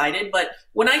decided. But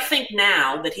when I think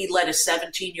now that he let a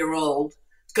 17-year-old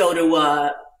go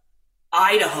to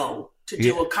Idaho to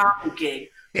do a comedy gig,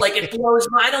 like it blows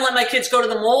my. I don't let my kids go to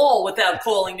the mall without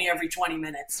calling me every 20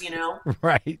 minutes, you know?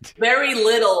 Right. Very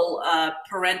little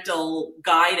parental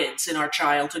guidance in our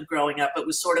childhood growing up. It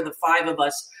was sort of the 5 of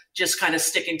us just kind of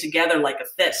sticking together like a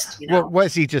fist, you know? Well,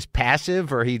 was he just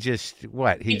passive or he just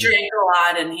what? He drank a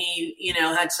lot and he, you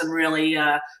know, had some really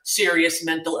serious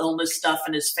mental illness stuff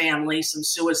in his family, some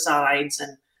suicides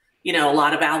and, you know, a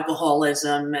lot of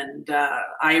alcoholism and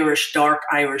dark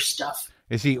Irish stuff.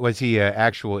 Was he an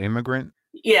actual immigrant?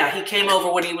 Yeah, he came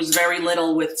over when he was very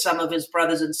little with some of his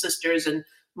brothers and sisters, and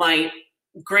my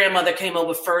grandmother came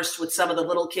over first with some of the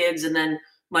little kids, and then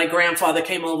my grandfather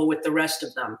came over with the rest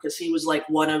of them because he was like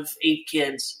one of 8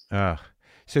 kids.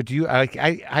 So do you?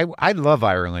 I love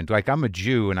Ireland. Like I'm a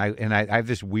Jew, and I have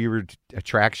this weird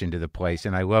attraction to the place,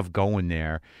 and I love going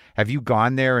there. Have you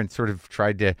gone there and sort of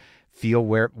tried to feel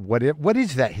what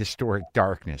is that historic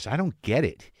darkness? I don't get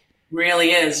it.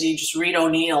 Really is. You just read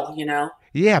O'Neill, you know.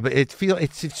 Yeah, but it's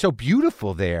so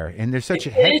beautiful there, and there's such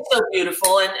it is so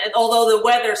beautiful, and although the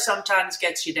weather sometimes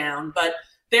gets you down, but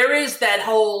there is that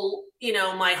whole, you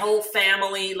know, my whole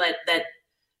family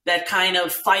that kind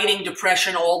of fighting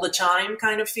depression all the time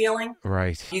kind of feeling.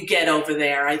 Right. You get over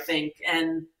there, I think,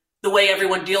 and the way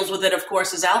everyone deals with it, of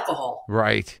course, is alcohol.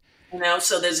 Right. You know,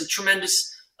 so there's a tremendous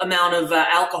amount of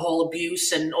alcohol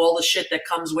abuse and all the shit that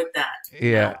comes with that.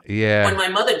 Yeah, yeah. When my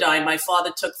mother died, my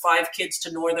father took 5 kids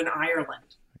to Northern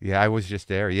Ireland. Yeah, I was just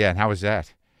there. Yeah, and how was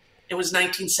that? It was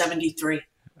 1973.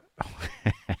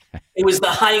 It was the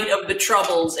height of the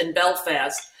Troubles in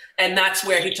Belfast, and that's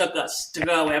where he took us to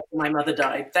go after my mother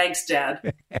died. Thanks,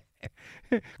 Dad.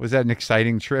 Was that an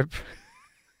exciting trip?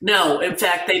 No, in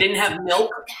fact, they didn't have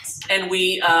milk, and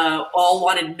we all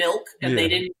wanted milk, and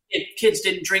kids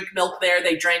didn't drink milk there.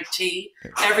 They drank tea.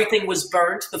 Everything was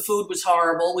burnt. The food was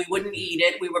horrible. We wouldn't eat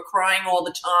it. We were crying all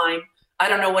the time. I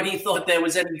don't know what he thought there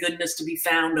was any goodness to be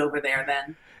found over there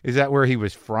then. Is that where he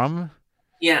was from?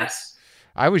 Yes.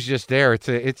 I was just there.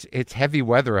 It's heavy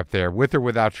weather up there, with or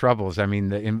without Troubles. I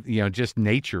mean, just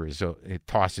nature it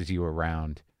tosses you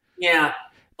around. Yeah.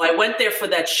 I went there for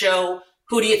that show,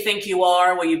 Who Do You Think You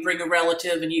Are, where you bring a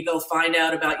relative and you go find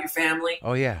out about your family.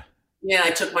 Oh, yeah. Yeah,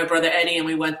 I took my brother Eddie and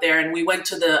we went there, and we went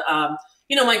to the,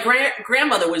 my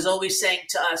grandmother was always saying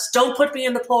to us, don't put me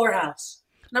in the poorhouse.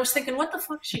 And I was thinking, what the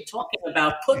fuck is she talking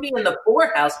about? Put me in the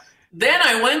poorhouse. Then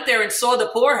I went there and saw the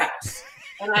poorhouse.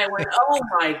 And I went, oh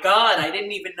my God, I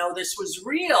didn't even know this was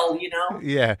real, you know?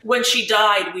 Yeah. When she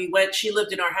died, she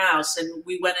lived in our house, and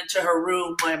we went into her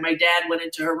room. My dad went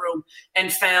into her room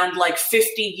and found like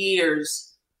 50 years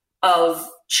of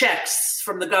checks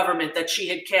from the government that she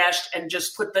had cashed and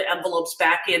just put the envelopes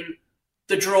back in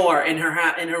the drawer in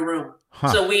her room. Huh.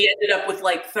 So we ended up with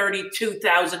like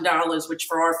 $32,000, which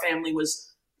for our family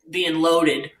was being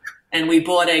loaded. And we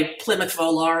bought a Plymouth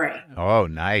Volare. Oh,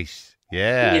 nice.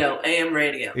 Yeah. AM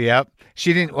radio. Yep.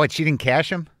 She didn't cash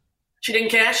them? She didn't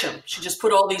cash them. She just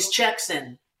put all these checks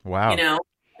in. Wow.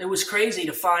 It was crazy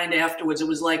to find afterwards. It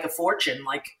was like a fortune,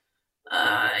 like,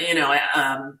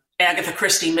 Agatha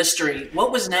Christie mystery.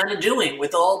 What was Nana doing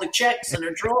with all the checks in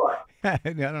her drawer? I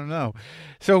don't know.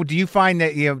 So do you find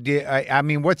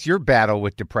that, what's your battle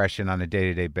with depression on a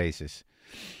day-to-day basis?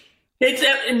 It's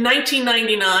in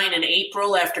 1999 in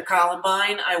April after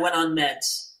Columbine, I went on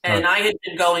meds. And I had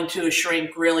been going to a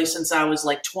shrink really since I was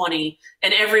like 20.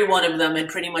 And every one of them had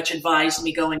pretty much advised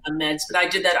me going on meds. But I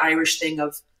did that Irish thing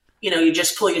of, you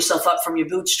just pull yourself up from your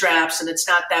bootstraps and it's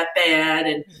not that bad.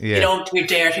 And you don't do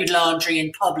dirty laundry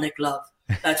in public, love.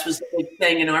 That was the big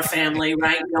thing in our family,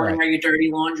 right? You don't wear your dirty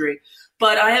laundry.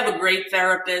 But I have a great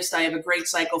therapist. I have a great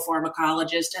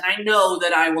psychopharmacologist, and I know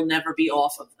that I will never be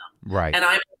off of them. Right. And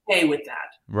I'm okay with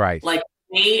that. Right. Like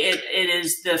me, it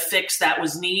is the fix that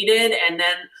was needed. And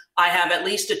then I have at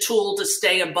least a tool to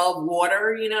stay above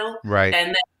water, you know? Right. And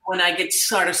then when I get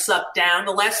sort of sucked down,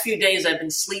 the last few days I've been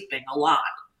sleeping a lot.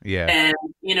 Yeah. And,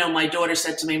 you know, my daughter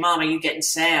said to me, Mom, are you getting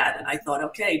sad? And I thought,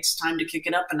 okay, it's time to kick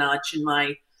it up a notch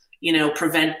and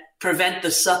prevent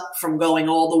the suck from going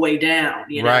all the way down,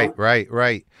 you know?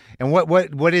 Right. And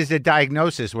what is the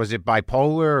diagnosis? Was it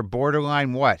bipolar or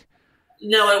borderline? What?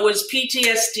 No, it was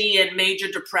PTSD and major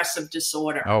depressive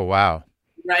disorder. Oh, wow.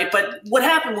 Right. But what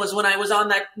happened was when I was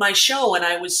on my show and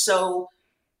I was so,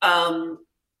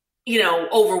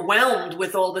 overwhelmed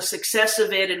with all the success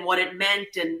of it and what it meant.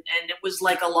 And it was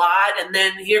like a lot. And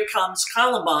then here comes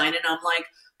Columbine. And I'm like,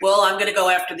 well, I'm going to go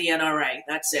after the NRA.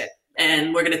 That's it.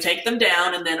 And we're going to take them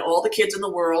down. And then all the kids in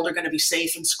the world are going to be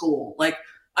safe in school. Like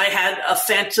I had a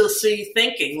fantasy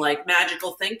thinking, like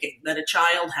magical thinking that a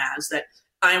child has, that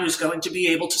I was going to be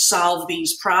able to solve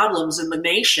these problems in the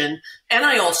nation. And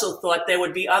I also thought there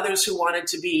would be others who wanted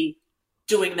to be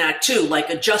doing that too, like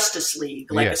a Justice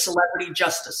League, like a celebrity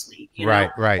Justice League. You know?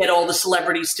 Right. Get all the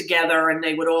celebrities together and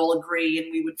they would all agree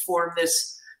and we would form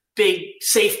this big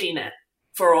safety net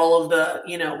for all of the,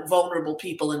 vulnerable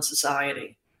people in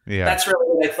society. Yeah. That's really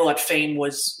what I thought Fame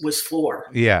was for.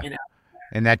 Yeah. You know?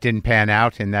 And that didn't pan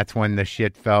out, and that's when the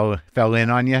shit fell in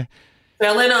on you?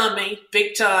 Fell in on me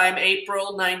big time,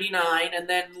 April 99. And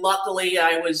then luckily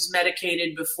I was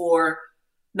medicated before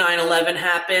 9/11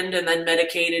 happened and then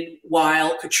medicated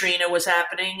while Katrina was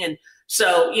happening. And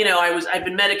so, I've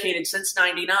been medicated since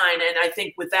 99. And I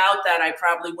think without that, I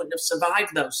probably wouldn't have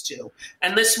survived those two.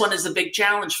 And this one is a big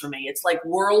challenge for me. It's like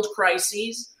world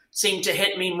crises seem to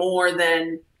hit me more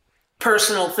than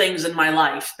personal things in my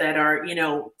life that are,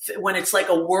 when it's like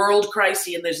a world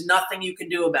crisis and there's nothing you can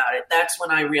do about it, that's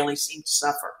when I really seem to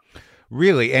suffer.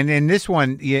 Really? And in this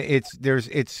one,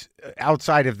 it's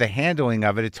outside of the handling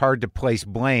of it. It's hard to place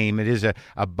blame. It is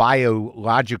a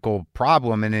biological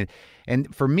problem.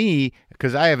 And for me,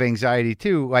 because I have anxiety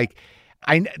too, like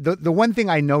the one thing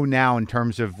I know now in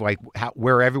terms of like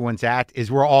where everyone's at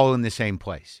is we're all in the same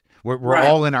place. We're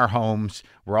all in our homes.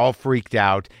 We're all freaked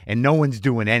out, and no one's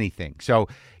doing anything. So,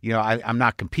 I'm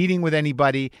not competing with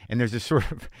anybody, and there's a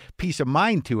sort of peace of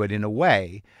mind to it in a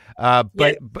way.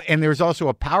 But there's also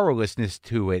a powerlessness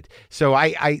to it. So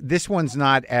this one's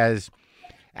not as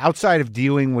outside of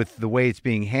dealing with the way it's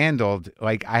being handled.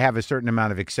 Like I have a certain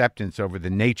amount of acceptance over the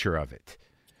nature of it.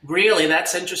 Really,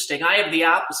 that's interesting. I have the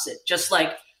opposite. Just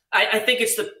like I think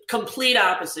it's the complete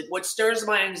opposite. What stirs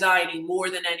my anxiety more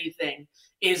than anything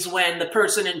is when the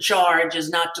person in charge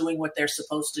is not doing what they're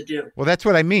supposed to do. Well, that's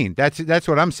what I mean. That's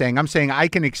what I'm saying. I'm saying I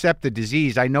can accept the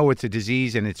disease. I know it's a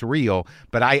disease and it's real,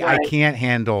 but I can't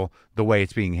handle the way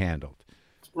it's being handled.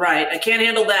 Right. I can't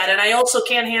handle that. And I also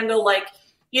can't handle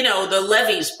the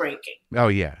levees breaking. Oh,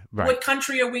 yeah. Right. What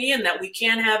country are we in that we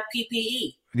can't have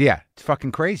PPE? Yeah. It's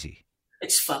fucking crazy.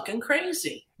 It's fucking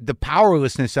crazy. The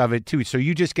powerlessness of it too. So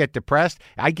you just get depressed.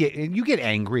 You get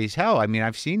angry as hell. I mean,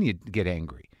 I've seen you get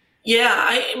angry.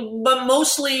 Yeah, but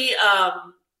mostly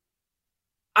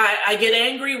I get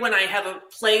angry when I have a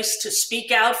place to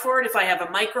speak out for it. If I have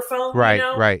a microphone, right.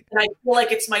 And I feel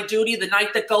like it's my duty. The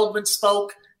night that Goldman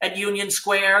spoke at Union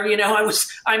Square,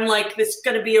 I'm like, this is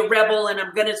going to be a rebel and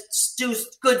I'm going to do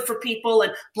good for people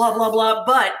and blah, blah, blah.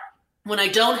 But when I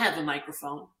don't have a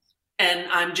microphone and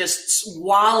I'm just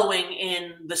wallowing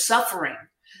in the suffering.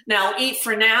 Now,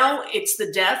 for now, it's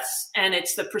the deaths and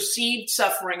it's the perceived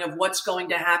suffering of what's going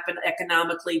to happen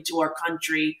economically to our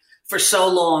country for so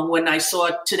long. When I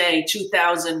saw today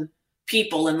 2,000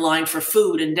 people in line for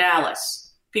food in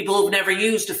Dallas, people who've never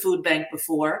used a food bank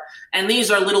before. And these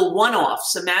are little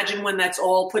one-offs. Imagine when that's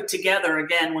all put together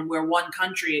again, when we're one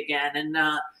country again. And,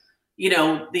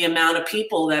 the amount of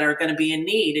people that are going to be in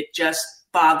need, it just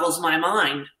boggles my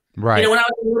mind. Right. When I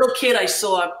was a little kid, I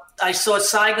saw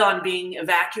Saigon being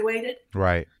evacuated.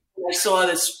 Right. I saw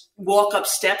this walk-up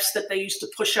steps that they used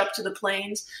to push up to the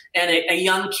planes, and a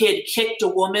young kid kicked a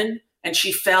woman, and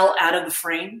she fell out of the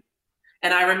frame.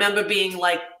 And I remember being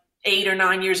like 8 or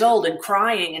 9 years old and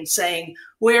crying and saying,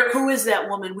 who is that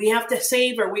woman? We have to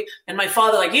save her. And my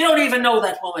father, like, you don't even know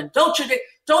that woman. Don't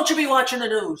you be watching the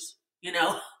news,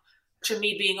 to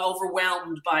me being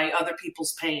overwhelmed by other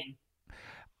people's pain.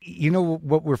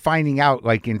 What we're finding out,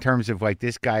 like in terms of like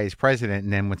this guy is president,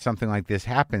 and then when something like this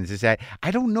happens, is that I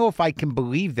don't know if I can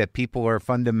believe that people are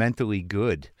fundamentally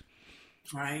good.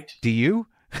 Right. Do you?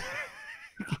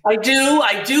 I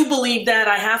do believe that.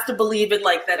 I have to believe it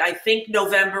like that. I think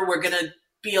November we're going to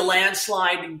be a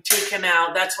landslide and take him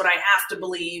out. That's what I have to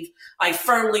believe. I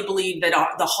firmly believe that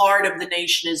the heart of the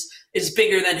nation is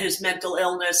bigger than his mental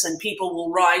illness, and people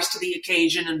will rise to the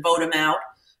occasion and vote him out.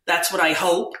 That's what I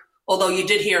hope. Although you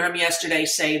did hear him yesterday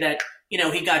say that,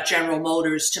 he got General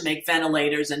Motors to make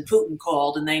ventilators, and Putin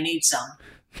called and they need some.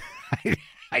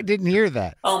 I didn't hear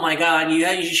that. Oh my God, you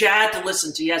had to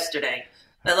listen to yesterday.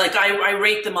 Like I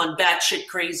rate them on batshit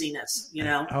craziness,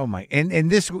 Oh my!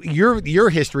 And this your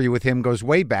history with him goes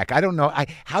way back. I don't know.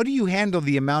 How do you handle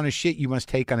the amount of shit you must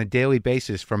take on a daily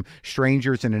basis from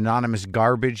strangers and anonymous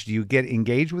garbage? Do you get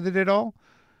engaged with it at all?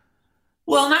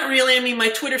 Well, not really. I mean, my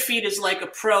Twitter feed is like a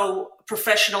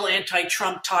professional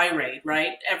anti-Trump tirade,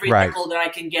 right? Every nickel that I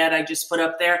can get, I just put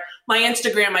up there. My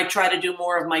Instagram, I try to do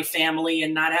more of my family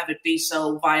and not have it be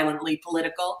so violently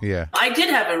political. Yeah. I did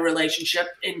have a relationship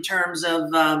in terms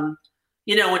of,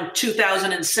 in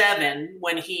 2007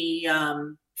 when he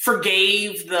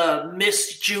forgave the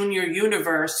Miss Junior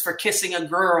Universe for kissing a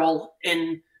girl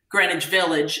in Greenwich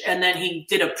Village. And then he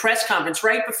did a press conference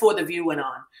right before The View went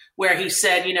on, where he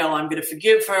said, I'm going to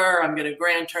forgive her. I'm going to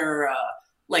grant her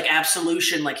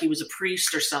absolution, like he was a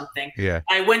priest or something. Yeah.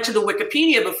 I went to the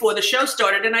Wikipedia before the show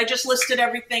started, and I just listed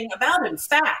everything about him.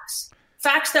 Facts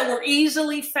that were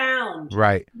easily found.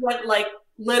 Right. Went like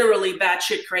literally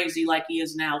batshit crazy like he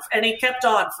is now. And he kept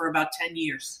on for about 10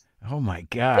 years. Oh my I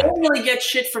God. don't really get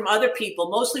shit from other people.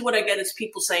 Mostly what I get is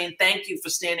people saying thank you for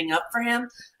standing up for him.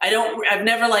 I've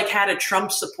never had a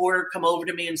Trump supporter come over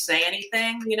to me and say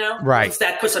anything, Right. It's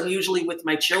that because I'm usually with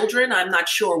my children. I'm not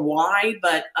sure why,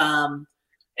 but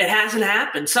it hasn't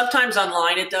happened. Sometimes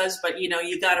online it does, but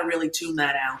you got to really tune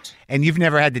that out. And you've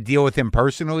never had to deal with him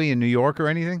personally in New York or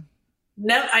anything?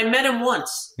 No, I met him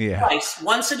once. Yeah. Twice.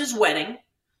 Once at his wedding,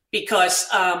 because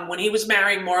when he was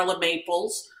marrying Marla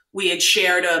Maples, we had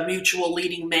shared a mutual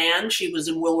leading man. She was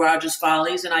in Will Rogers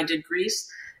Follies, and I did Grease.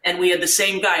 And we had the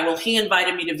same guy. Well, he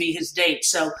invited me to be his date.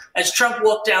 So as Trump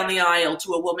walked down the aisle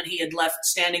to a woman he had left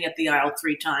standing at the aisle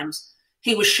 3 times,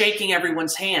 he was shaking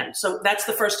everyone's hand. So that's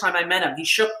the first time I met him. He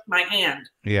shook my hand.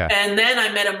 Yeah. And then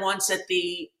I met him once at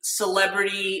the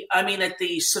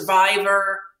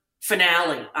Survivor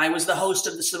finale. I was the host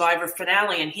of the Survivor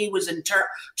finale, and he was in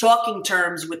talking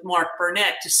terms with Mark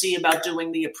Burnett to see about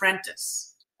doing The Apprentice.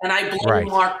 And I blame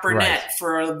Mark Burnett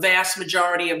for a vast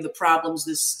majority of the problems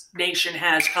this nation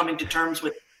has coming to terms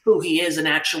with who he is in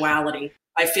actuality.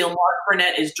 I feel Mark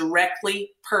Burnett is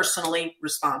directly, personally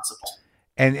responsible.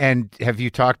 And have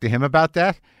you talked to him about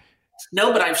that?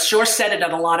 No, but I've sure said it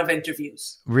on a lot of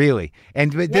interviews. Really?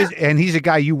 And he's a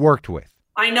guy you worked with.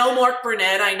 I know Mark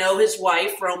Burnett. I know his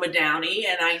wife, Roma Downey,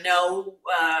 and I know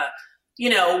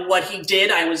what he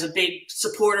did. I was a big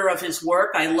supporter of his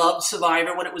work. I loved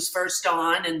Survivor when it was first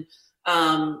on, and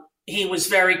he was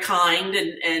very kind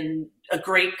and a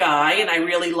great guy, and I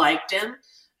really liked him.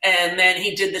 And then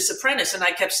he did this Apprentice, and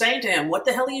I kept saying to him, what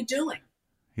the hell are you doing?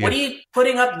 Yeah. What are you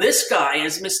putting up this guy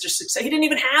as Mr. Success? He didn't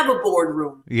even have a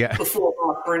boardroom before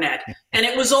Mark Burnett, and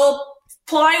it was all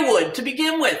plywood to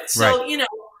begin with. So,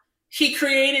 he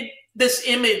created this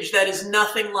image that is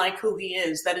nothing like who he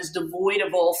is, that is devoid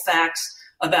of all facts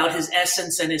about his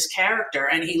essence and his character.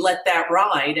 And he let that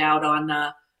ride out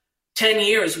on 10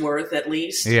 years worth, at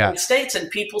least, in the States, and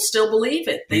people still believe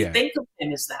it. They think of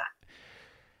him as that.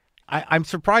 I'm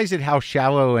surprised at how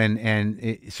shallow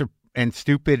and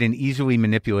stupid and easily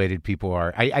manipulated people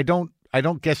are. I don't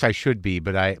guess I should be,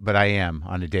 but I am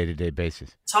on a day-to-day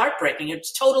basis. It's heartbreaking.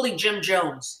 It's totally Jim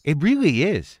Jones. It really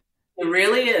is. It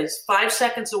really is. 5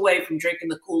 seconds away from drinking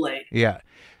the Kool-Aid. Yeah.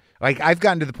 I've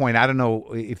gotten to the point, I don't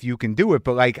know if you can do it,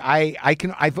 but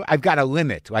I've got a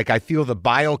limit. I feel the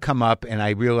bile come up and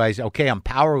I realize, okay, I'm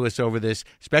powerless over this,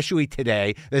 especially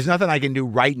today. There's nothing I can do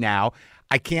right now.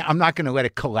 I'm not going to let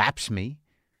it collapse me.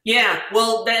 Yeah.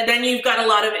 Well, then you've got a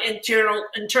lot of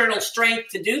internal strength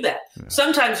to do that. Yeah.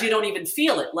 Sometimes you don't even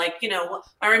feel it.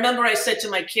 I remember I said to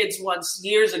my kids once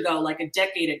years ago, a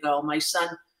decade ago, my son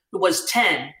who was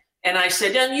 10, and I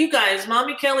said, you guys,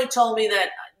 Mommy Kelly told me that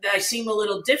I seem a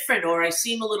little different or I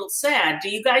seem a little sad. Do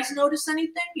you guys notice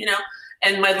anything?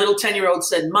 And my little 10-year-old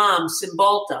said, Mom,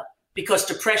 Cymbalta, because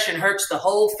depression hurts the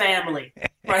whole family.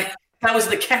 Right? That was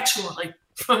the catchline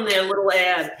from their little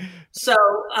ad. So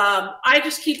I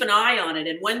just keep an eye on it.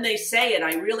 And when they say it,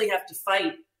 I really have to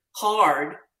fight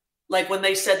hard. Like when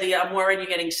they said, I'm worried you're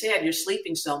getting sad, you're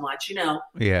sleeping so much,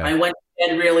 Yeah. I went to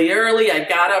bed really early. I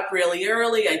got up really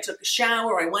early. I took a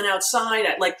shower. I went outside.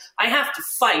 I have to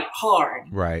fight hard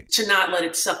to not let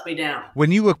it suck me down.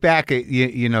 When you look back at,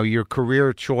 your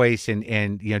career choice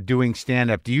and doing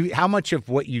stand-up, how much of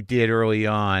what you did early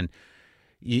on,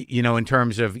 in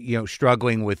terms of,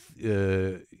 struggling with,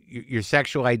 your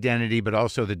sexual identity, but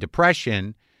also the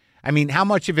depression. I mean, how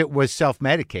much of it was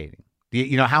self-medicating?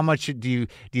 How much do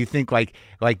you think like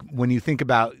when you think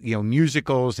about,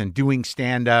 musicals and doing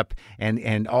stand-up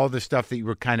and all the stuff that you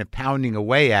were kind of pounding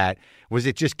away at, was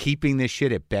it just keeping this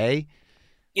shit at bay?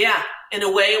 Yeah, in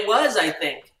a way it was, I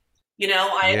think.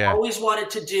 I always wanted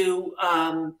to do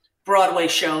Broadway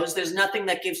shows. There's nothing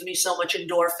that gives me so much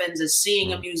endorphins as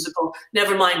seeing a musical,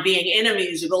 never mind being in a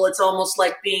musical. It's almost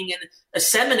like being in a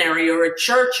seminary or a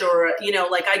church or,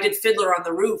 like I did Fiddler on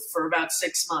the Roof for about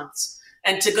 6 months.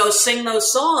 And to go sing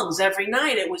those songs every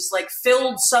night, it was like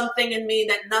filled something in me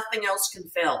that nothing else can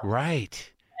fill.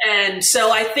 Right. And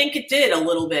so I think it did a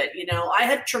little bit. I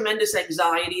had tremendous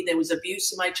anxiety. There was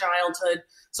abuse in my childhood.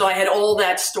 So I had all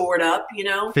that stored up,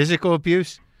 Physical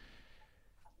abuse?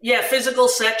 Yeah, physical,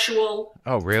 sexual.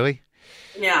 Oh, really?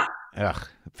 Yeah. Ugh.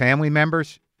 Family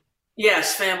members?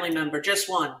 Yes, family member, just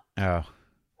one. Oh.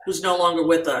 Who's no longer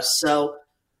with us. So,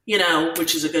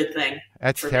 which is a good thing.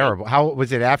 That's terrible. How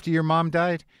was it after your mom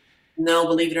died? No,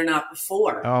 believe it or not,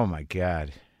 before. Oh, my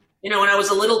God. When I was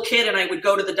a little kid and I would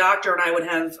go to the doctor and I would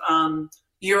have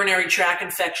urinary tract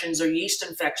infections or yeast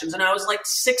infections. And I was like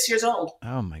 6 years old.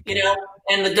 Oh, my God.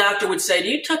 And the doctor would say, do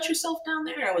you touch yourself down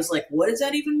there? I was like, what does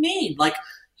that even mean? Like,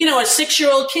 a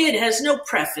 6-year-old kid has no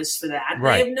preface for that.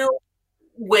 Right. They have no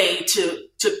way to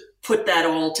put that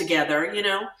all together,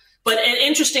 But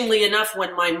interestingly enough,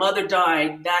 when my mother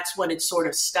died, that's when it sort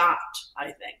of stopped, I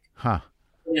think. Huh.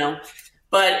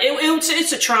 But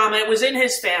it's a trauma. It was in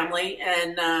his family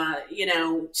and,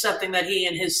 something that he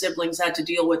and his siblings had to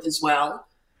deal with as well.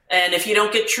 And if you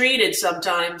don't get treated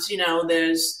sometimes,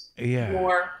 there's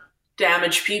more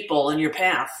damaged people in your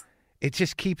path. It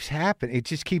just keeps happening. It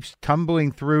just keeps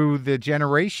tumbling through the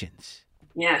generations.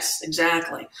 Yes,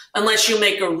 exactly. Unless you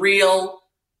make a real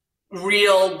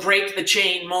break the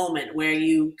chain moment where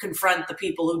you confront the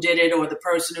people who did it or the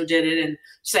person who did it and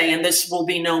say, and this will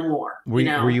be no more.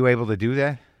 Were you able to do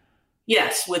that?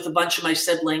 Yes, with a bunch of my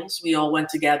siblings. We all went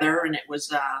together and it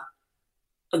was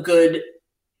a good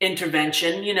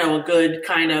intervention, a good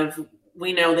kind of,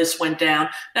 we know this went down.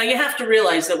 Now you have to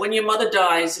realize that when your mother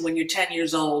dies, when you're 10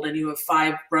 years old and you have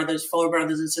 4 brothers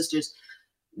and sisters,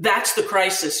 that's the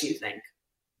crisis, you think.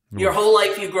 Your whole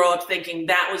life you grow up thinking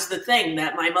that was the thing,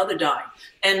 that my mother died.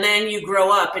 And then you grow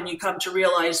up and you come to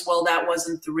realize, well, that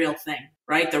wasn't the real thing,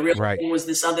 right? The real thing was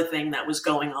this other thing that was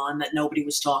going on that nobody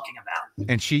was talking about.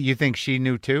 And you think she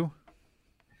knew too?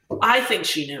 I think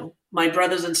she knew. My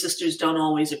brothers and sisters don't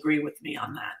always agree with me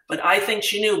on that. But I think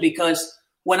she knew because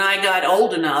when I got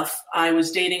old enough, I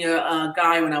was dating a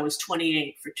guy when I was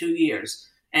 28 for 2 years.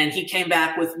 And he came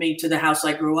back with me to the house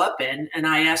I grew up in. And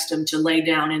I asked him to lay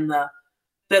down in the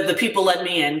people let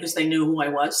me in because they knew who I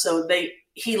was. So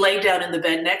he laid down in the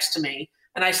bed next to me.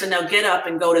 And I said, now get up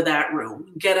and go to that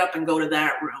room. Get up and go to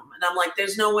that room. And I'm like,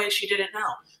 there's no way she didn't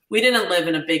know. We didn't live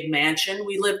in a big mansion.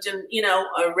 We lived in,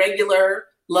 a regular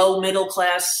low middle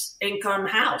class income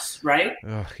house, right?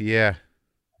 Oh, yeah.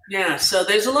 Yeah. So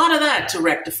there's a lot of that to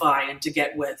rectify and to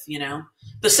get with,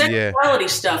 The sexuality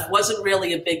stuff wasn't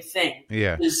really a big thing.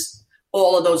 Yeah. There's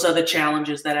all of those other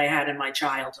challenges that I had in my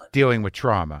childhood. Dealing with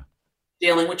trauma,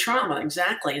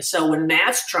 exactly. And so when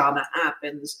mass trauma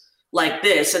happens like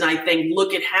this, and I think,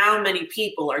 look at how many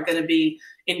people are going to be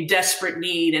in desperate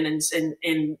need and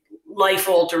in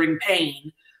life-altering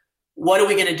pain. What are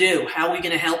we going to do? How are we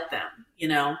going to help them?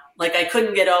 Like I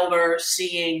couldn't get over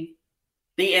seeing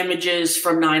the images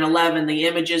from 9/11, the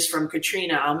images from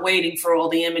Katrina. I'm waiting for all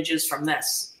the images from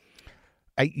this.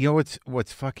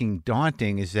 What's fucking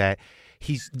daunting is that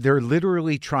they're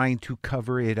literally trying to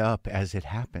cover it up as it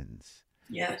happens.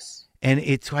 Yes. And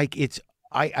it's like it's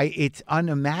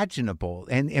unimaginable,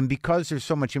 and because there's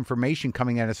so much information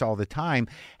coming at us all the time,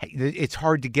 it's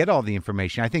hard to get all the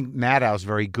information. I think Maddow's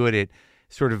very good at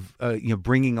sort of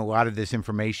bringing a lot of this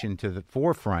information to the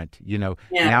forefront.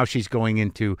 Now she's going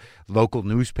into local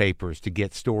newspapers to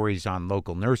get stories on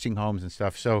local nursing homes and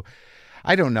stuff. So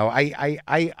I don't know.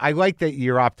 I like that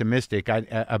you're optimistic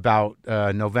about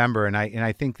November, and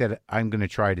I think that I'm going to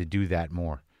try to do that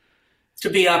more. To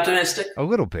be optimistic? A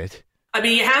little bit. I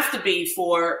mean, you have to be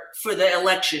for the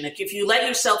election. If you let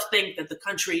yourself think that the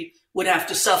country would have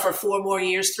to suffer 4 more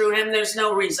years through him, there's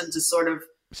no reason to sort of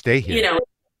stay here.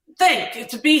 Think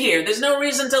to be here. There's no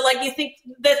reason to you think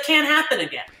that can't happen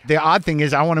again. The odd thing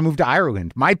is I want to move to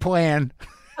Ireland. My plan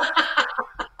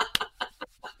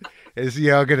is,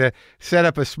 going to set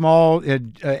up a small,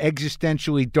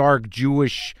 existentially dark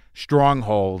Jewish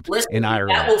stronghold in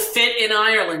Ireland. That will fit in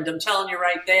Ireland. I'm telling you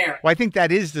right there. Well, I think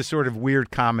that is the sort of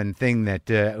weird common thing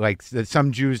that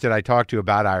some Jews that I talk to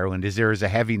about Ireland is there is a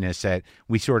heaviness that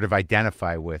we sort of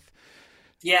identify with.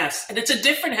 Yes, and it's a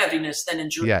different heaviness than in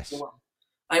Yes. Jerusalem.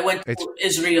 I went to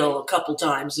Israel a couple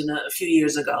times a few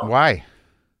years ago. Why?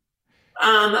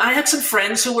 I had some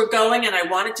friends who were going, and I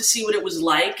wanted to see what it was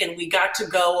like. And we got to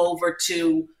go over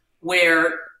to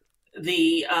where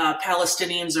the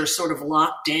Palestinians are sort of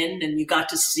locked in, and you got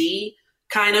to see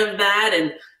kind of that.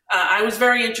 And I was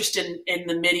very interested in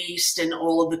the Mideast and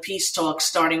all of the peace talks,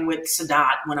 starting with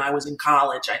Sadat when I was in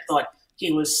college. I thought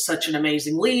he was such an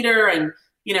amazing leader. And,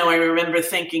 I remember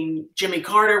thinking Jimmy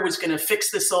Carter was going to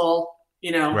fix this all,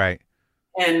 Right.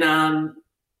 And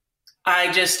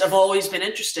I've always been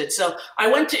interested. So I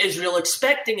went to Israel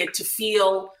expecting it to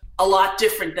feel a lot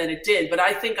different than it did. But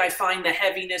I think I find the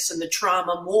heaviness and the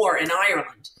trauma more in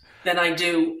Ireland than I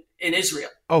do in Israel.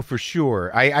 Oh, for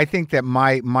sure. I think that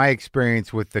my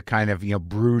experience with the kind of,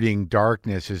 brooding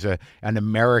darkness is an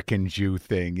American Jew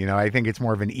thing. I think it's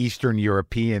more of an Eastern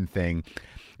European thing.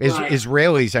 Right.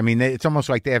 Israelis, I mean, it's almost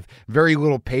like they have very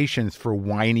little patience for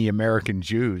whiny American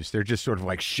Jews. They're just sort of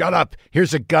like, shut up,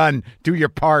 here's a gun, do your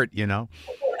part,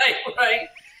 Right.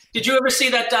 Did you ever see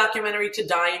that documentary To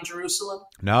Die in Jerusalem?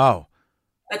 No.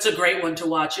 That's a great one to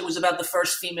watch. It was about the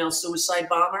first female suicide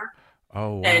bomber.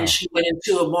 Oh, wow. And she went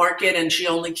into a market and she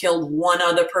only killed one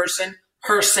other person,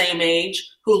 her same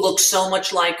age, who looked so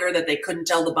much like her that they couldn't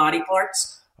tell the body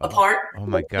parts apart. Oh,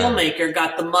 my The God. filmmaker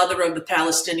got the mother of the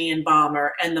Palestinian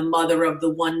bomber and the mother of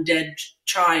the one dead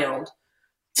child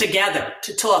together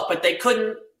to talk, but they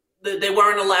couldn't. They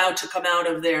weren't allowed to come out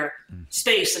of their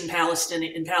space in Palestine,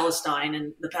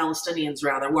 and the Palestinians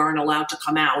rather weren't allowed to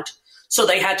come out. So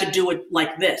they had to do it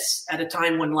like this at a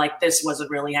time when like this wasn't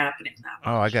really happening that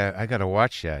much. Oh, I got to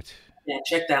watch that. Yeah,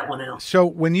 check that one out. So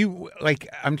when you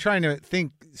I'm trying to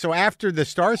think. So after the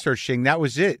Star Searching, that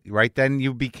was it, right? Then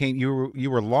you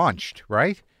were launched,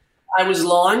 right? I was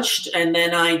launched, and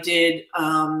then I did.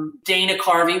 Dana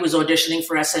Carvey was auditioning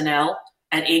for SNL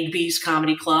at Igby's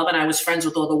Comedy Club, and I was friends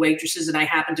with all the waitresses, and I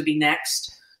happened to be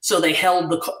next. So they held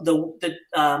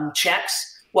the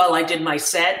checks while I did my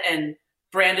set, and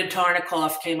Brandon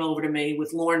Tarnikoff came over to me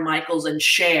with Lorne Michaels and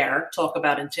Cher, talk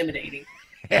about intimidating,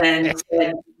 and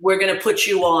said, we're going to put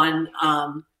you on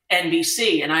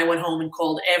NBC. And I went home and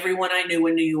called everyone I knew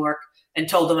in New York and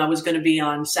told them I was going to be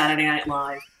on Saturday Night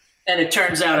Live. And it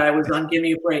turns out I was on Give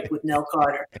Me a Break with Nell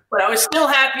Carter. But I was still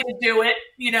happy to do it,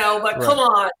 but Right. Come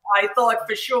on. I thought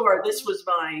for sure this was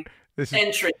my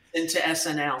entrance into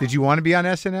SNL. Did you want to be on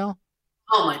SNL?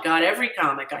 Oh, my God. Every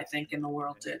comic, I think, in the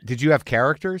world did. Did you have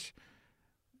characters?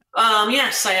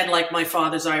 Yes, I had like my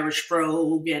father's Irish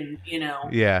brogue and,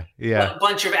 Yeah. a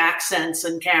bunch of accents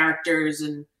and characters.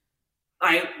 And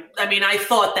I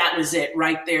thought that was it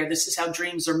right there. This is how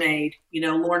dreams are made.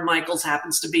 Lorne Michaels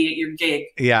happens to be at your gig.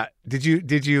 Yeah.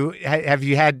 Have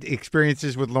you had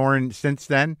experiences with Lauren since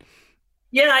then?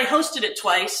 Yeah, I hosted it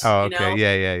twice. Oh, okay.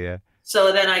 Yeah.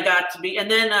 So then I got to be, and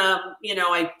then,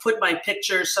 I put my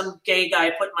picture, some gay guy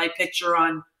put my picture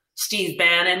on Steve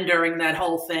Bannon during that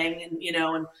whole thing.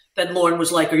 And then Lauren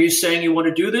was like, are you saying you want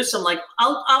to do this? I'm like,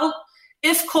 I'll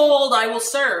if called, I will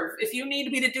serve. If you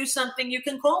need me to do something, you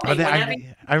can call me.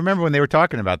 I remember when they were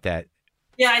talking about that.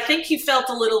 Yeah, I think he felt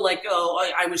a little like,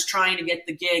 I was trying to get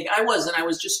the gig. I wasn't. I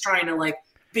was just trying to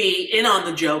be in on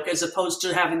the joke as opposed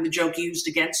to having the joke used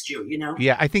against you,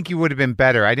 Yeah, I think you would have been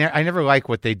better. I never liked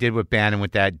what they did with Bannon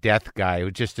with that death guy. It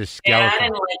was just a skeleton. Yeah, I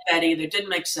didn't like that either. It didn't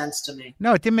make sense to me.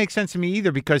 No, it didn't make sense to me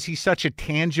either because he's such a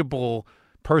tangible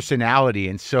personality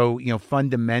and so,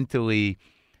 fundamentally,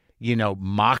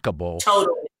 mockable.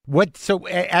 Totally.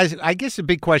 As I guess a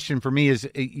big question for me is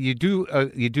you do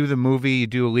the movie, you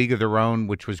do A League of Their Own,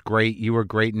 which was great. You were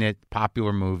great in it,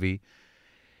 popular movie.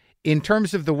 In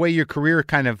terms of the way your career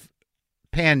kind of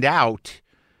panned out,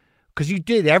 because you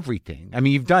did everything. I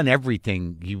mean, you've done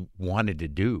everything you wanted to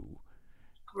do.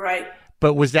 Right.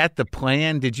 But was that the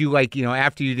plan? Did you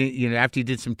after you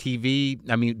did some TV?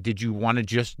 I mean, did you want to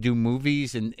just do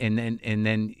movies and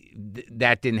then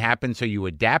that didn't happen, so you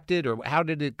adapted, or how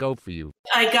did it go for you?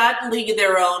 I got League of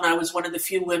Their Own. I was one of the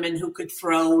few women who could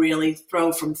throw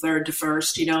from third to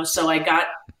first, so I got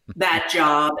that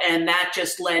job, and that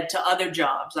just led to other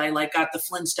jobs. I got the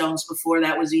Flintstones before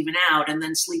that was even out, and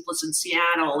then Sleepless in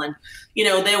Seattle, and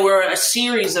there were a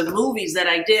series of movies that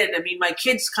I did. I mean, my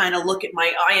kids kind of look at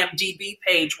my IMDb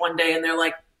page one day and they're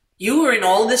like, you were in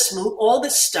all this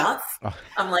stuff? Oh.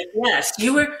 I'm like, yes,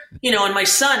 you were, and my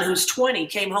son, who's 20,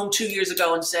 came home 2 years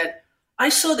ago and said, I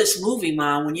saw this movie,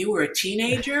 Mom, when you were a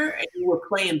teenager and you were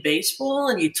playing baseball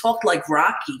and you talked like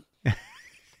Rocky.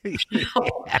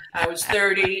 I was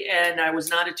 30 and I was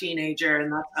not a teenager,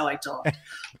 and that's how I talked.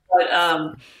 But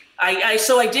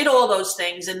so I did all those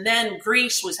things, and then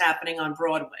Grease was happening on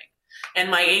Broadway. And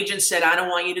my agent said, I don't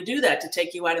want you to do that, to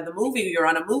take you out of the movie. You're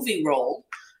on a movie role.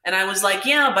 And I was like,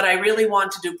 yeah, but I really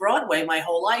want to do Broadway my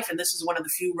whole life. And this is one of the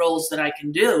few roles that I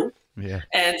can do. Yeah.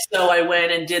 And so I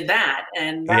went and did that.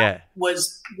 And that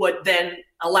was what then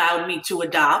allowed me to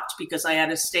adopt, because I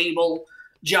had a stable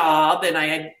job and I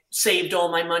had saved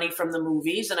all my money from the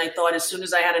movies. And I thought as soon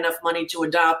as I had enough money to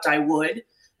adopt, I would.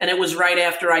 And it was right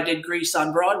after I did Grease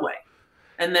on Broadway.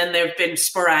 And then there have been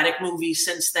sporadic movies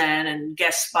since then and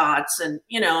guest spots. And,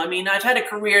 I mean, I've had a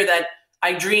career that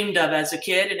I dreamed of as a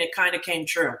kid, and it kind of came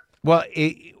true. Well,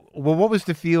 what was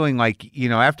the feeling like,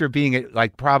 after being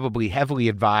like probably heavily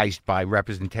advised by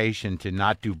representation to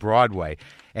not do Broadway,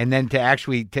 and then to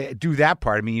actually to do that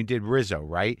part? I mean, you did Rizzo,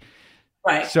 right?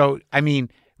 Right. So, I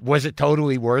mean, was it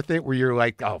totally worth it? Where you're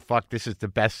like, oh, fuck, this is the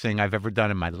best thing I've ever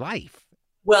done in my life?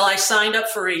 Well, I signed up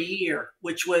for a year,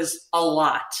 which was a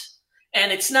lot.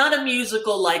 And it's not a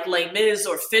musical like Les Mis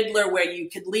or Fiddler where you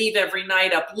could leave every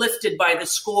night uplifted by the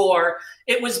score.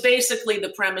 It was basically the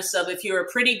premise of, if you're a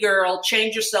pretty girl,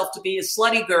 change yourself to be a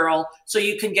slutty girl so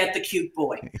you can get the cute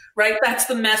boy, right? That's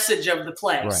the message of the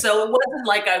play. Right. So it wasn't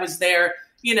like I was there,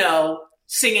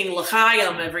 singing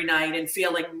L'Chaim every night and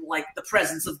feeling like the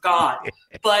presence of God.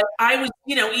 But I was,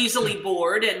 easily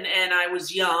bored, and I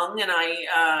was young, and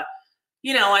I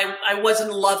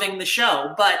wasn't loving the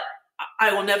show, but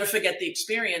I will never forget the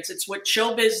experience. It's what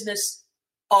show business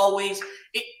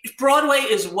Broadway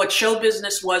is what show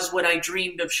business was when I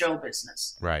dreamed of show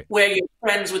business. Right. Where you're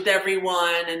friends with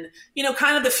everyone, and,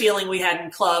 kind of the feeling we had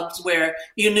in clubs where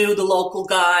you knew the local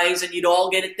guys and you'd all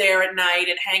get it there at night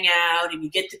and hang out, and you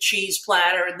get the cheese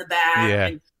platter in the back. Yeah.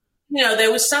 And,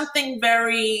 there was something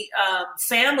very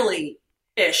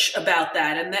family-ish about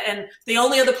that. And the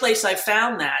only other place I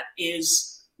found that is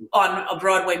on a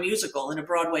Broadway musical in a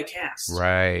Broadway cast.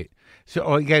 Right.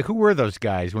 So, who were those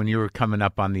guys when you were coming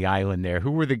up on the island there?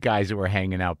 Who were the guys that were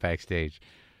hanging out backstage?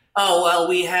 Oh, well,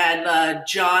 we had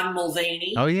John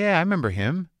Mulvaney. Oh, yeah, I remember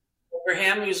him. Remember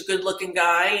him? He was a good-looking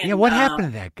guy. And, yeah, what happened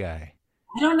to that guy?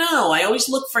 I don't know. I always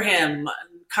look for him,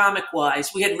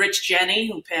 comic-wise. We had Rich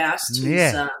Jenny, who passed.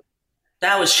 Yeah.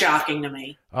 That was shocking to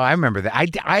me. Oh, I remember that.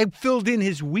 I filled in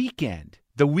his weekend.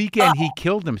 The weekend he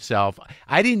killed himself.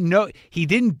 I didn't know. He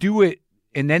didn't do it,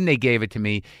 and then they gave it to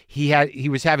me. He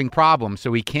was having problems,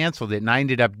 so he canceled it, and I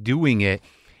ended up doing it.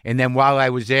 And then while I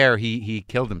was there, he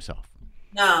killed himself.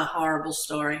 Horrible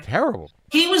story. Terrible.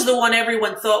 He was the one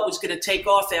everyone thought was going to take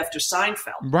off after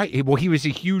Seinfeld. Right. Well, he was a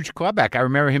huge club act. I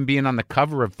remember him being on the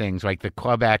cover of things like the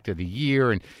Club Act of the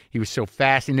Year, and he was so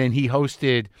fast. And then he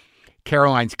hosted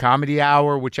Caroline's Comedy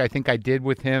Hour, which I think I did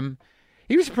with him.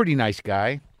 He was a pretty nice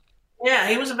guy. Yeah,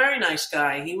 he was a very nice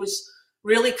guy. He was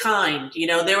really kind.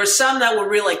 There were some that were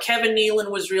really, like Kevin Nealon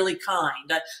was really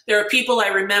kind. There are people I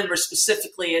remember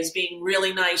specifically as being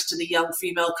really nice to the young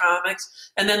female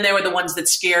comics. And then there were the ones that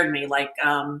scared me, like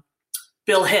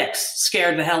Bill Hicks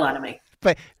scared the hell out of me.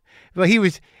 But he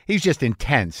was just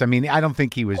intense. I mean, I don't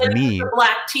think he was mean. He was a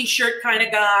black T-shirt kind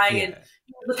of guy. Yeah. And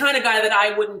the kind of guy that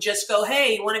I wouldn't just go,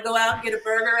 hey, you want to go out and get a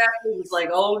burger after? He was like,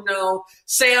 oh, no.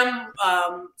 Sam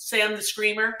the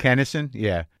Screamer. Kennison,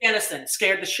 yeah. Kennison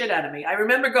scared the shit out of me. I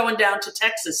remember going down to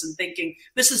Texas and thinking,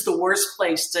 this is the worst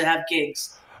place to have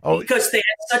gigs. Because they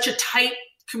had such a tight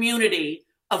community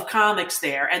of comics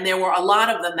there. And there were a lot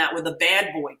of them that were the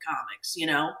bad boy comics,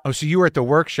 Oh, so you were at the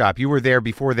workshop. You were there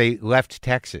before they left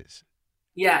Texas.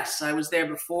 Yes, I was there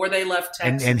before they left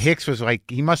Texas. And Hicks was like,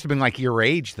 he must have been like your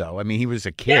age, though. I mean, he was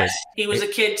a kid. Yes, he was a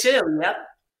kid, too. Yep.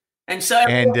 And so,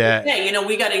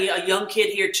 we got a young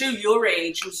kid here, too, your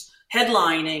age, who's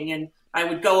headlining. And I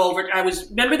would go over.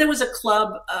 Remember there was a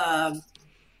club, I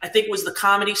think it was the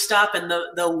Comedy Stop, and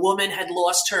the woman had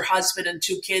lost her husband and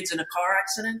 2 kids in a car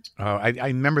accident. Oh, I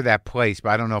remember that place,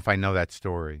 but I don't know if I know that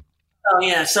story. Oh,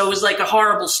 yeah. So it was like a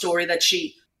horrible story that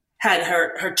she had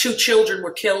her 2 children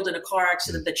were killed in a car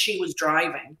accident that she was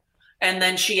driving. And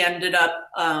then she ended up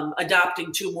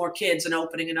adopting 2 more kids and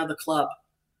opening another club.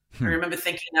 I remember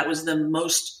thinking that was the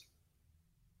most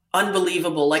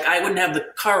unbelievable. Like, I wouldn't have the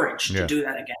courage to do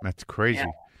that again. That's crazy.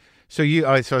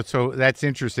 Yeah. So so that's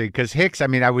interesting because Hicks, I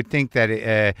mean, I would think that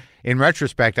in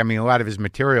retrospect, I mean, a lot of his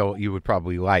material you would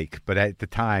probably like, but at the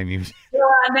time he was. Yeah,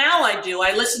 now I do.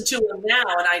 I listen to him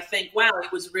now and I think, wow, he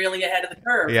was really ahead of the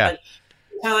curve. Yeah. But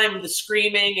time, the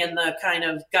screaming and the kind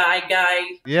of guy.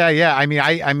 Yeah. I mean,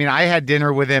 I had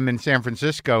dinner with him in San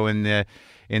Francisco in the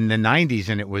 90s,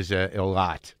 and it was a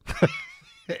lot.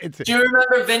 Do you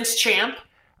remember Vince Champ?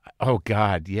 Oh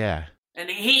God, yeah. And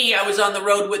I was on the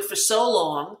road with for so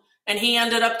long, and he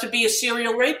ended up to be a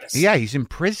serial rapist. Yeah, he's in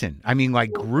prison. I mean,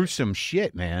 like gruesome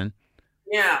shit, man.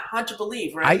 Yeah, hard to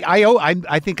believe, right?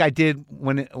 I think I did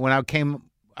when I came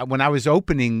when I was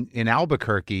opening in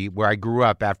Albuquerque, where I grew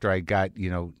up after I got,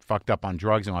 fucked up on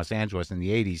drugs in Los Angeles in the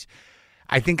 80s,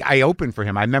 I think I opened for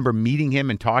him. I remember meeting him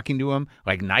and talking to him,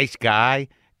 like nice guy,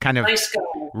 kind of Nice guy.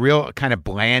 real kind of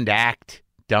bland act,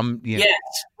 dumb. Yes,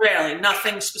 really.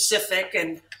 Nothing specific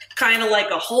and kind of like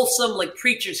a wholesome, like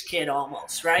preacher's kid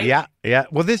almost, right? Yeah, yeah.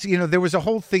 Well, there was a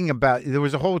whole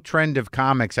trend of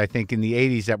comics, I think, in the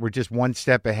 80s that were just one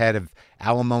step ahead of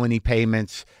alimony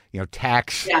payments,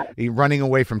 tax, running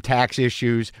away from tax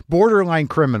issues, borderline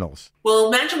criminals.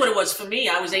 Well, imagine what it was for me.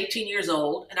 I was 18 years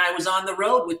old, and I was on the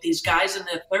road with these guys in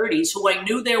their 30s who I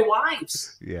knew their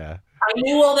wives. Yeah. I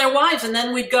knew all their wives, and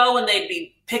then we'd go and they'd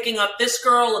be picking up this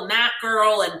girl and that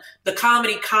girl and the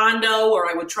comedy condo, or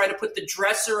I would try to put the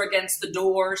dresser against the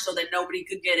door so that nobody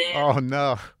could get in. Oh,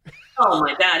 no. Oh,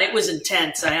 my God. It was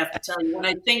intense, I have to tell you. When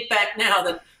I think back now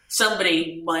that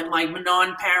somebody, my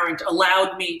non-parent,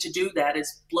 allowed me to do that, it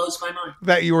blows my mind.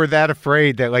 That you were that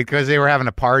afraid that, like, because they were having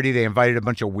a party, they invited a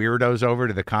bunch of weirdos over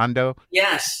to the condo?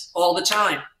 Yes, all the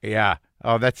time. Yeah.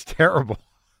 Oh, that's terrible.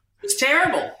 It's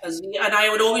terrible. And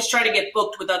I would always try to get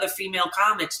booked with other female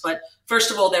comics. But first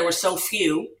of all, there were so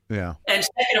few. Yeah. And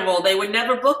second of all, they would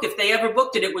never book. If they ever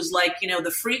booked it, it was like,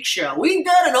 the freak show. We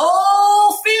got an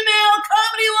all-female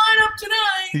comedy lineup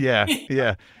tonight. Yeah,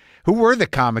 yeah. Who were the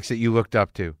comics that you looked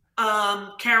up to?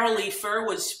 Carol Leifer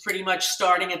was pretty much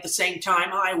starting at the same time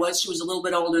I was. She was a little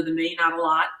bit older than me, not a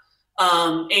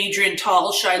lot. Adrian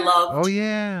Talsh, I loved. Oh,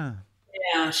 yeah.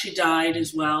 Yeah, she died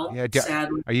as well, Yeah.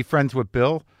 sadly. Are you friends with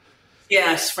Bill?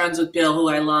 Yes, friends with Bill, who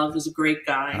I love, is a great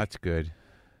guy. That's good.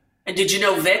 And did you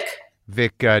know Vic?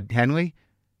 Vic Henley?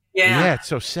 Yeah. Yeah, it's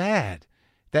so sad.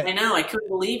 I know. I couldn't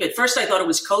believe it. First, I thought it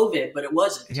was COVID, but it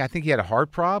wasn't. Yeah, I think he had a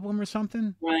heart problem or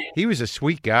something. Right. He was a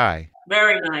sweet guy.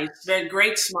 Very nice. Very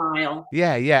great smile.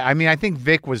 Yeah, yeah. I mean, I think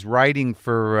Vic was writing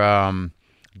for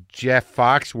Jeff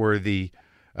Foxworthy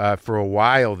for a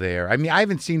while there. I mean, I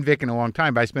haven't seen Vic in a long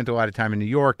time, but I spent a lot of time in New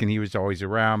York, and he was always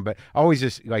around, but always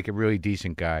just like a really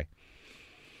decent guy.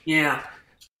 Yeah.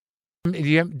 Do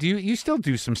you still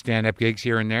do some stand-up gigs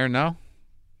here and there? No?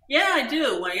 Yeah, I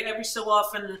do. Every so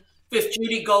often, if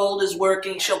Judy Gold is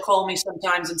working, she'll call me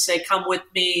sometimes and say, come with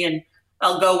me, and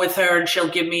I'll go with her, and she'll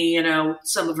give me,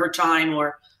 some of her time.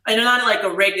 Or I'm not like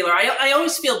a regular. I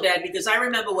always feel bad because I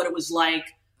remember what it was like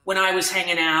when I was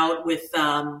hanging out with,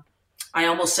 I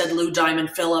almost said Lou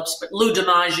Diamond Phillips, but Lou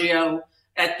DiMaggio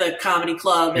at the comedy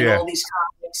club and all these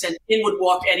comics, and in would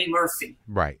walk Eddie Murphy.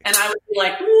 Right. And I would be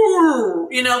like, ooh,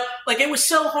 like it was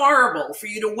so horrible for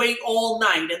you to wait all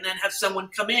night and then have someone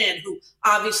come in who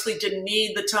obviously didn't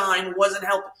need the time, wasn't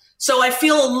helping. So I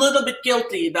feel a little bit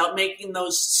guilty about making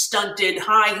those stunted,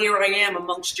 hi, here I am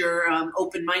amongst your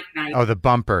open mic night. Oh, the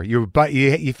bumper. You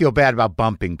feel bad about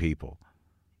bumping people.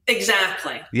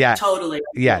 Exactly. Yeah. Totally.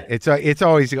 Yeah. It's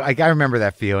always like, I remember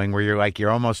that feeling where you're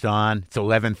almost on. It's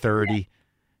 11:30.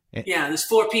 Yeah. There's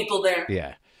 4 people there.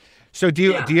 Yeah. So do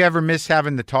you ever miss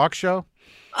having the talk show?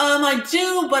 I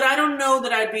do, but I don't know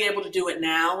that I'd be able to do it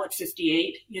now at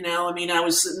 58. I mean, I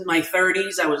was in my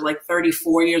 30s. I was like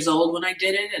 34 years old when I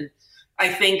did it. And I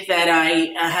think that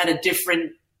I had a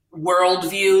different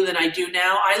worldview than I do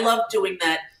now. I love doing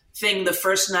that thing the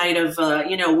first night of,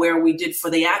 where we did for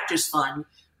the Actors Fund.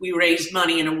 We raised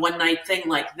money in a one-night thing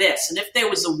like this. And if there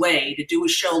was a way to do a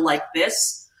show like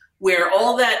this, where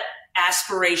all that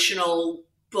aspirational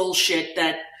bullshit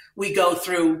that we go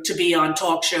through to be on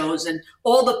talk shows and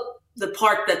all the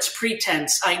part that's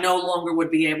pretense, I no longer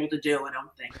would be able to do, I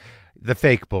don't think. The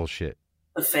fake bullshit.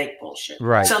 The fake bullshit.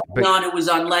 Right. Someone on who was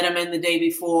on Letterman the day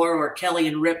before, or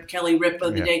Kelly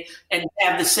Ripa the day, and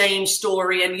have the same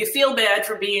story. And you feel bad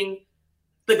for being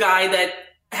the guy that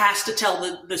has to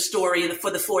tell the story for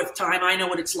the 4th time. I know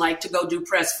what it's like to go do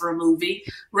press for a movie,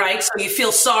 right? So you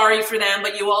feel sorry for them,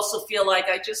 but you also feel like,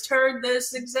 I just heard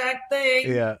this exact thing.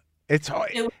 Yeah. It's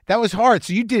hard. That was hard.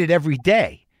 So you did it every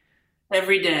day.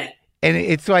 Every day. And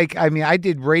it's like, I mean, I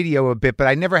did radio a bit, but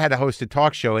I never had to host a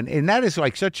talk show. And that is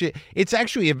like it's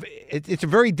actually it's a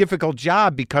very difficult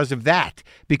job because of that,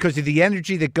 because of the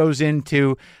energy that goes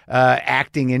into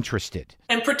acting interested.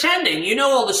 And pretending,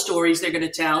 all the stories they're going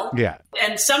to tell. Yeah.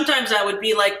 And sometimes I would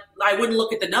be like, I wouldn't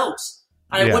look at the notes.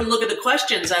 I wouldn't look at the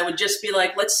questions. I would just be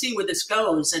like, let's see where this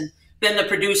goes. And then the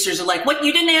producers are like, what,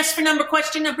 you didn't ask for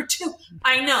question number 2?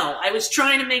 I know. I was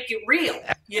trying to make it real,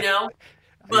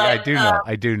 But, yeah,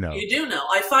 I do know. You do know.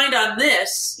 I find on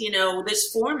this,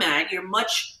 this format, you're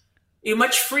much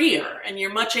freer, and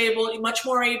you're much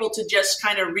more able to just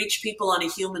kind of reach people on a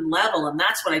human level. And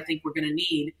that's what I think we're going to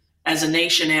need as a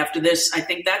nation after this. I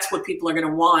think that's what people are going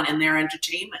to want in their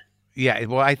entertainment. Yeah.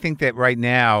 Well, I think that right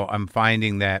now I'm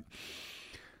finding that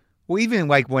Well, even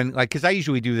like when, like, because I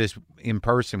usually do this in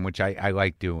person, which I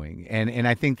like doing, and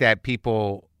I think that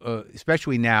people,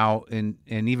 especially now and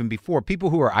even before, people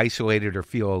who are isolated or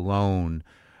feel alone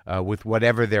with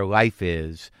whatever their life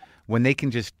is, when they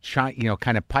can just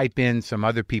kind of pipe in some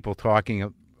other people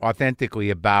talking authentically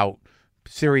about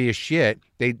serious shit,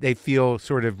 they feel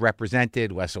sort of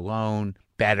represented, less alone,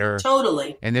 better.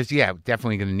 Totally. And there's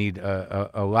definitely going to need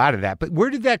a lot of that. But where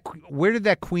did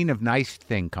that Queen of Nice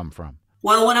thing come from?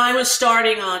 Well, when I was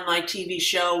starting on my TV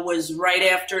show was right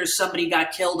after somebody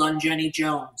got killed on Jenny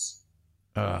Jones.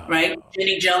 Right?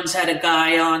 Jenny Jones had a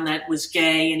guy on that was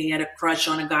gay, and he had a crush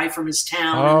on a guy from his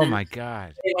town. Oh, my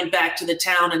God. They went back to the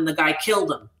town, and the guy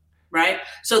killed him. Right?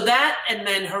 So that, and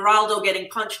then Geraldo getting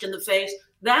punched in the face,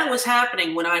 that was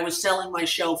happening when I was selling my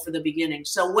show for the beginning.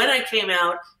 So when I came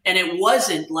out and it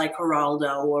wasn't like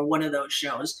Geraldo or one of those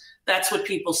shows, that's what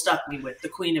people stuck me with, the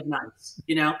Queen of Nice,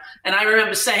 you know? And I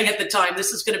remember saying at the time,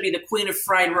 this is going to be the Queen of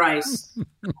Fried Rice,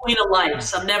 the Queen of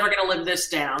Lights. I'm never going to live this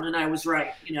down. And I was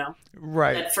right, you know?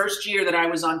 Right. That first year that I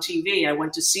was on TV, I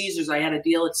went to Caesars. I had a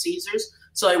deal at Caesars.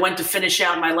 So I went to finish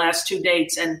out my last 2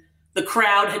 dates, and the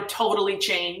crowd had totally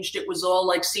changed. It was all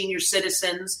like senior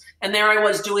citizens. And there I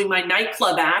was doing my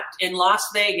nightclub act in Las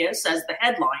Vegas as the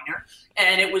headliner.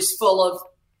 And it was full of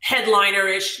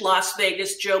headliner-ish Las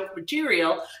Vegas joke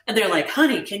material. And they're like,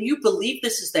 honey, can you believe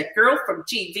this is that girl from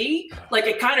TV? Like,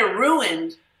 it kind of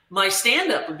ruined my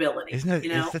stand-up ability. Isn't it? You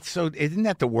know? Isn't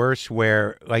that the worst?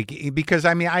 Where, like, because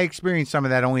I mean, I experienced some of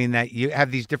that only in that you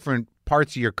have these different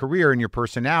parts of your career and your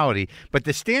personality, but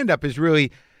the stand-up is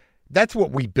really, that's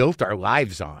what we built our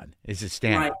lives on, is a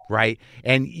stand-up, right?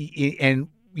 And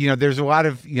you know, there's a lot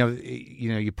of,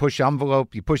 you push the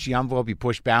envelope, you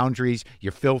push boundaries,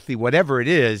 you're filthy, whatever it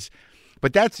is.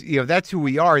 But that's who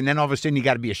we are. And then all of a sudden you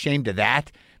got to be ashamed of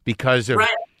that because of,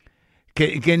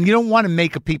 again, you don't want to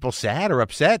make people sad or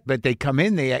upset, but they come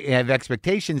in, they have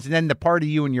expectations. And then the part of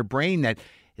you in your brain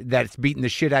that's beating the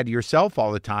shit out of yourself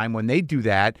all the time, when they do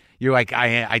that, you're like,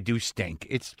 I do stink.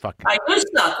 It's fucking. I do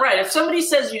suck, right. If somebody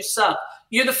says you suck,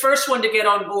 you're the first one to get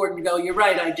on board and go, you're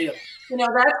right, I do. You know,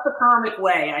 that's the comic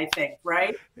way, I think,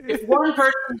 right? If one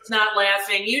person's not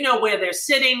laughing, you know where they're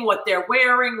sitting, what they're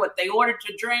wearing, what they ordered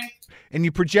to drink. And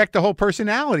you project the whole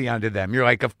personality onto them. You're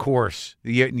like, of course,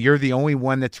 you're the only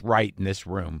one that's right in this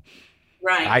room.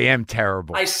 Right. I am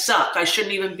terrible. I suck. I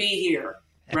shouldn't even be here.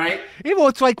 Right. Yeah, well,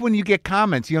 it's like when you get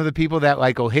comments, the people that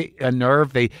like will hit a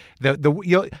nerve.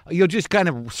 You'll just kind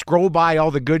of scroll by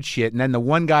all the good shit, and then the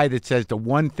one guy that says the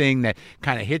one thing that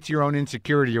kind of hits your own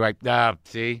insecurity, you're like,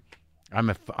 see, I'm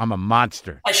a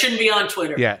monster. I shouldn't be on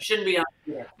Twitter. Yeah, shouldn't be on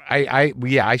Twitter.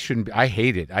 I shouldn't. I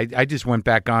hate it. I just went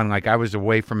back on, like, I was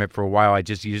away from it for a while. I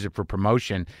just used it for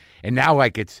promotion, and now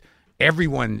like it's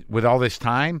everyone with all this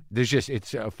time.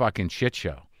 It's a fucking shit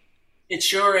show. It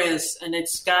sure is. And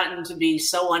it's gotten to be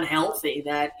so unhealthy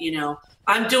that,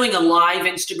 I'm doing a live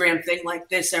Instagram thing like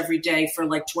this every day for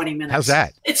like 20 minutes. How's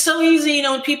that? It's so easy,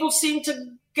 and people seem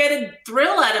to get a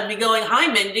thrill out of me going, hi,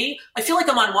 Mindy. I feel like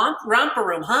I'm on Romper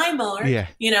Room. Hi, Mark. Yeah.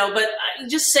 But I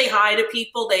just say hi to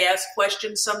people. They ask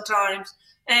questions sometimes.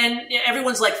 And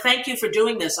everyone's like, thank you for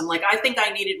doing this. I'm like, I think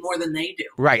I need it more than they do.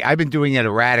 Right. I've been doing it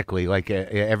erratically, like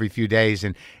every few days.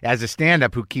 And as a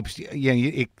stand-up who keeps,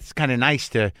 it's kind of nice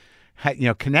to,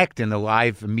 connect in a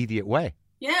live, immediate way.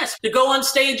 Yes, to go on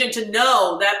stage and to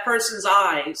know that person's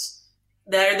eyes,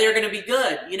 that they're going to be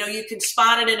good. You can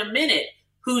spot it in a minute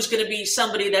who's going to be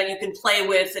somebody that you can play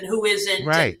with and who isn't.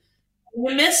 Right.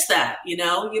 You miss that,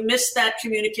 you miss that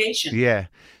communication. Yeah.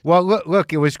 Well,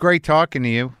 look, it was great talking to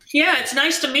you. Yeah, it's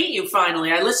nice to meet you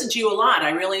finally. I listen to you a lot.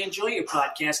 I really enjoy your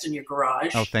podcast in your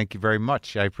garage. Oh, thank you very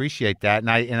much. I appreciate that. And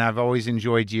I've always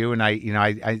enjoyed you. And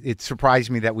it surprised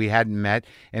me that we hadn't met,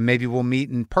 and maybe we'll meet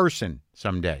in person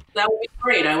someday. That would be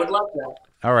great. I would love that.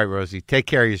 All right, Rosie. Take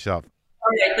care of yourself.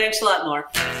 Okay, thanks a lot,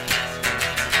 Mark.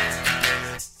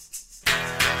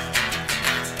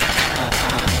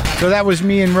 So that was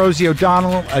me and Rosie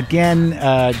O'Donnell. Again,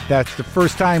 that's the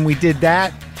first time we did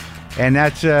that. And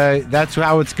that's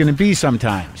how it's going to be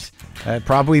sometimes.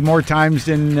 Probably more times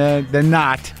than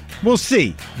not. We'll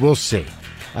see.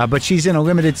 But she's in a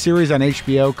limited series on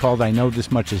HBO called I Know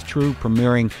This Much Is True,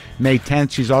 premiering May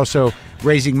 10th. She's also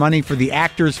raising money for the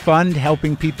Actors Fund,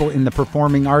 helping people in the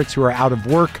performing arts who are out of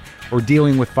work or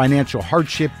dealing with financial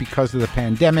hardship because of the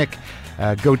pandemic.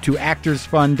 Go to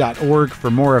actorsfund.org for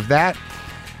more of that.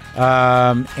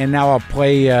 And now I'll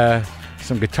play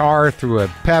some guitar through a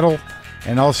pedal.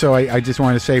 And also, I just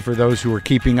want to say, for those who are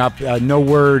keeping up, no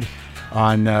word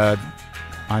on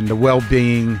the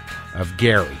well-being of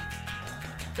Gary.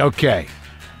 Okay,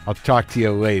 I'll talk to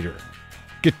you later.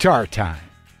 Guitar time.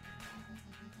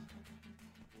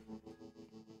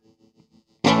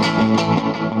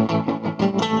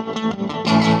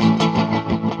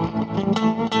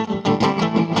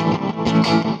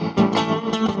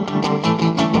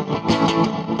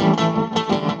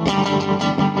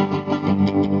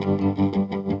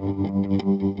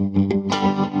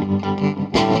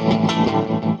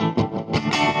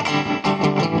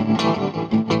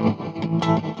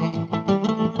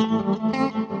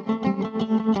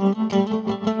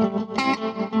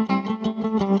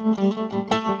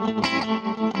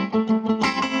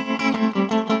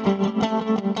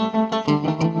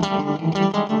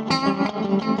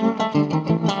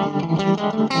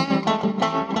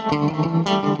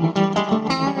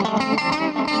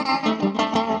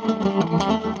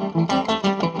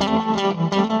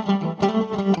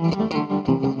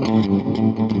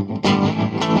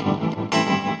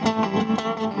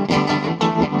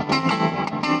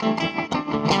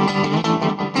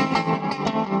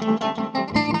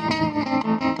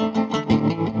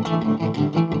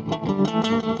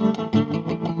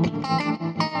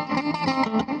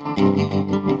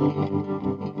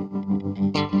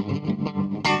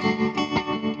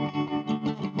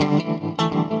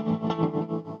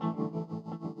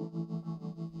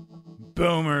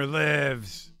 Boomer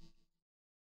lives.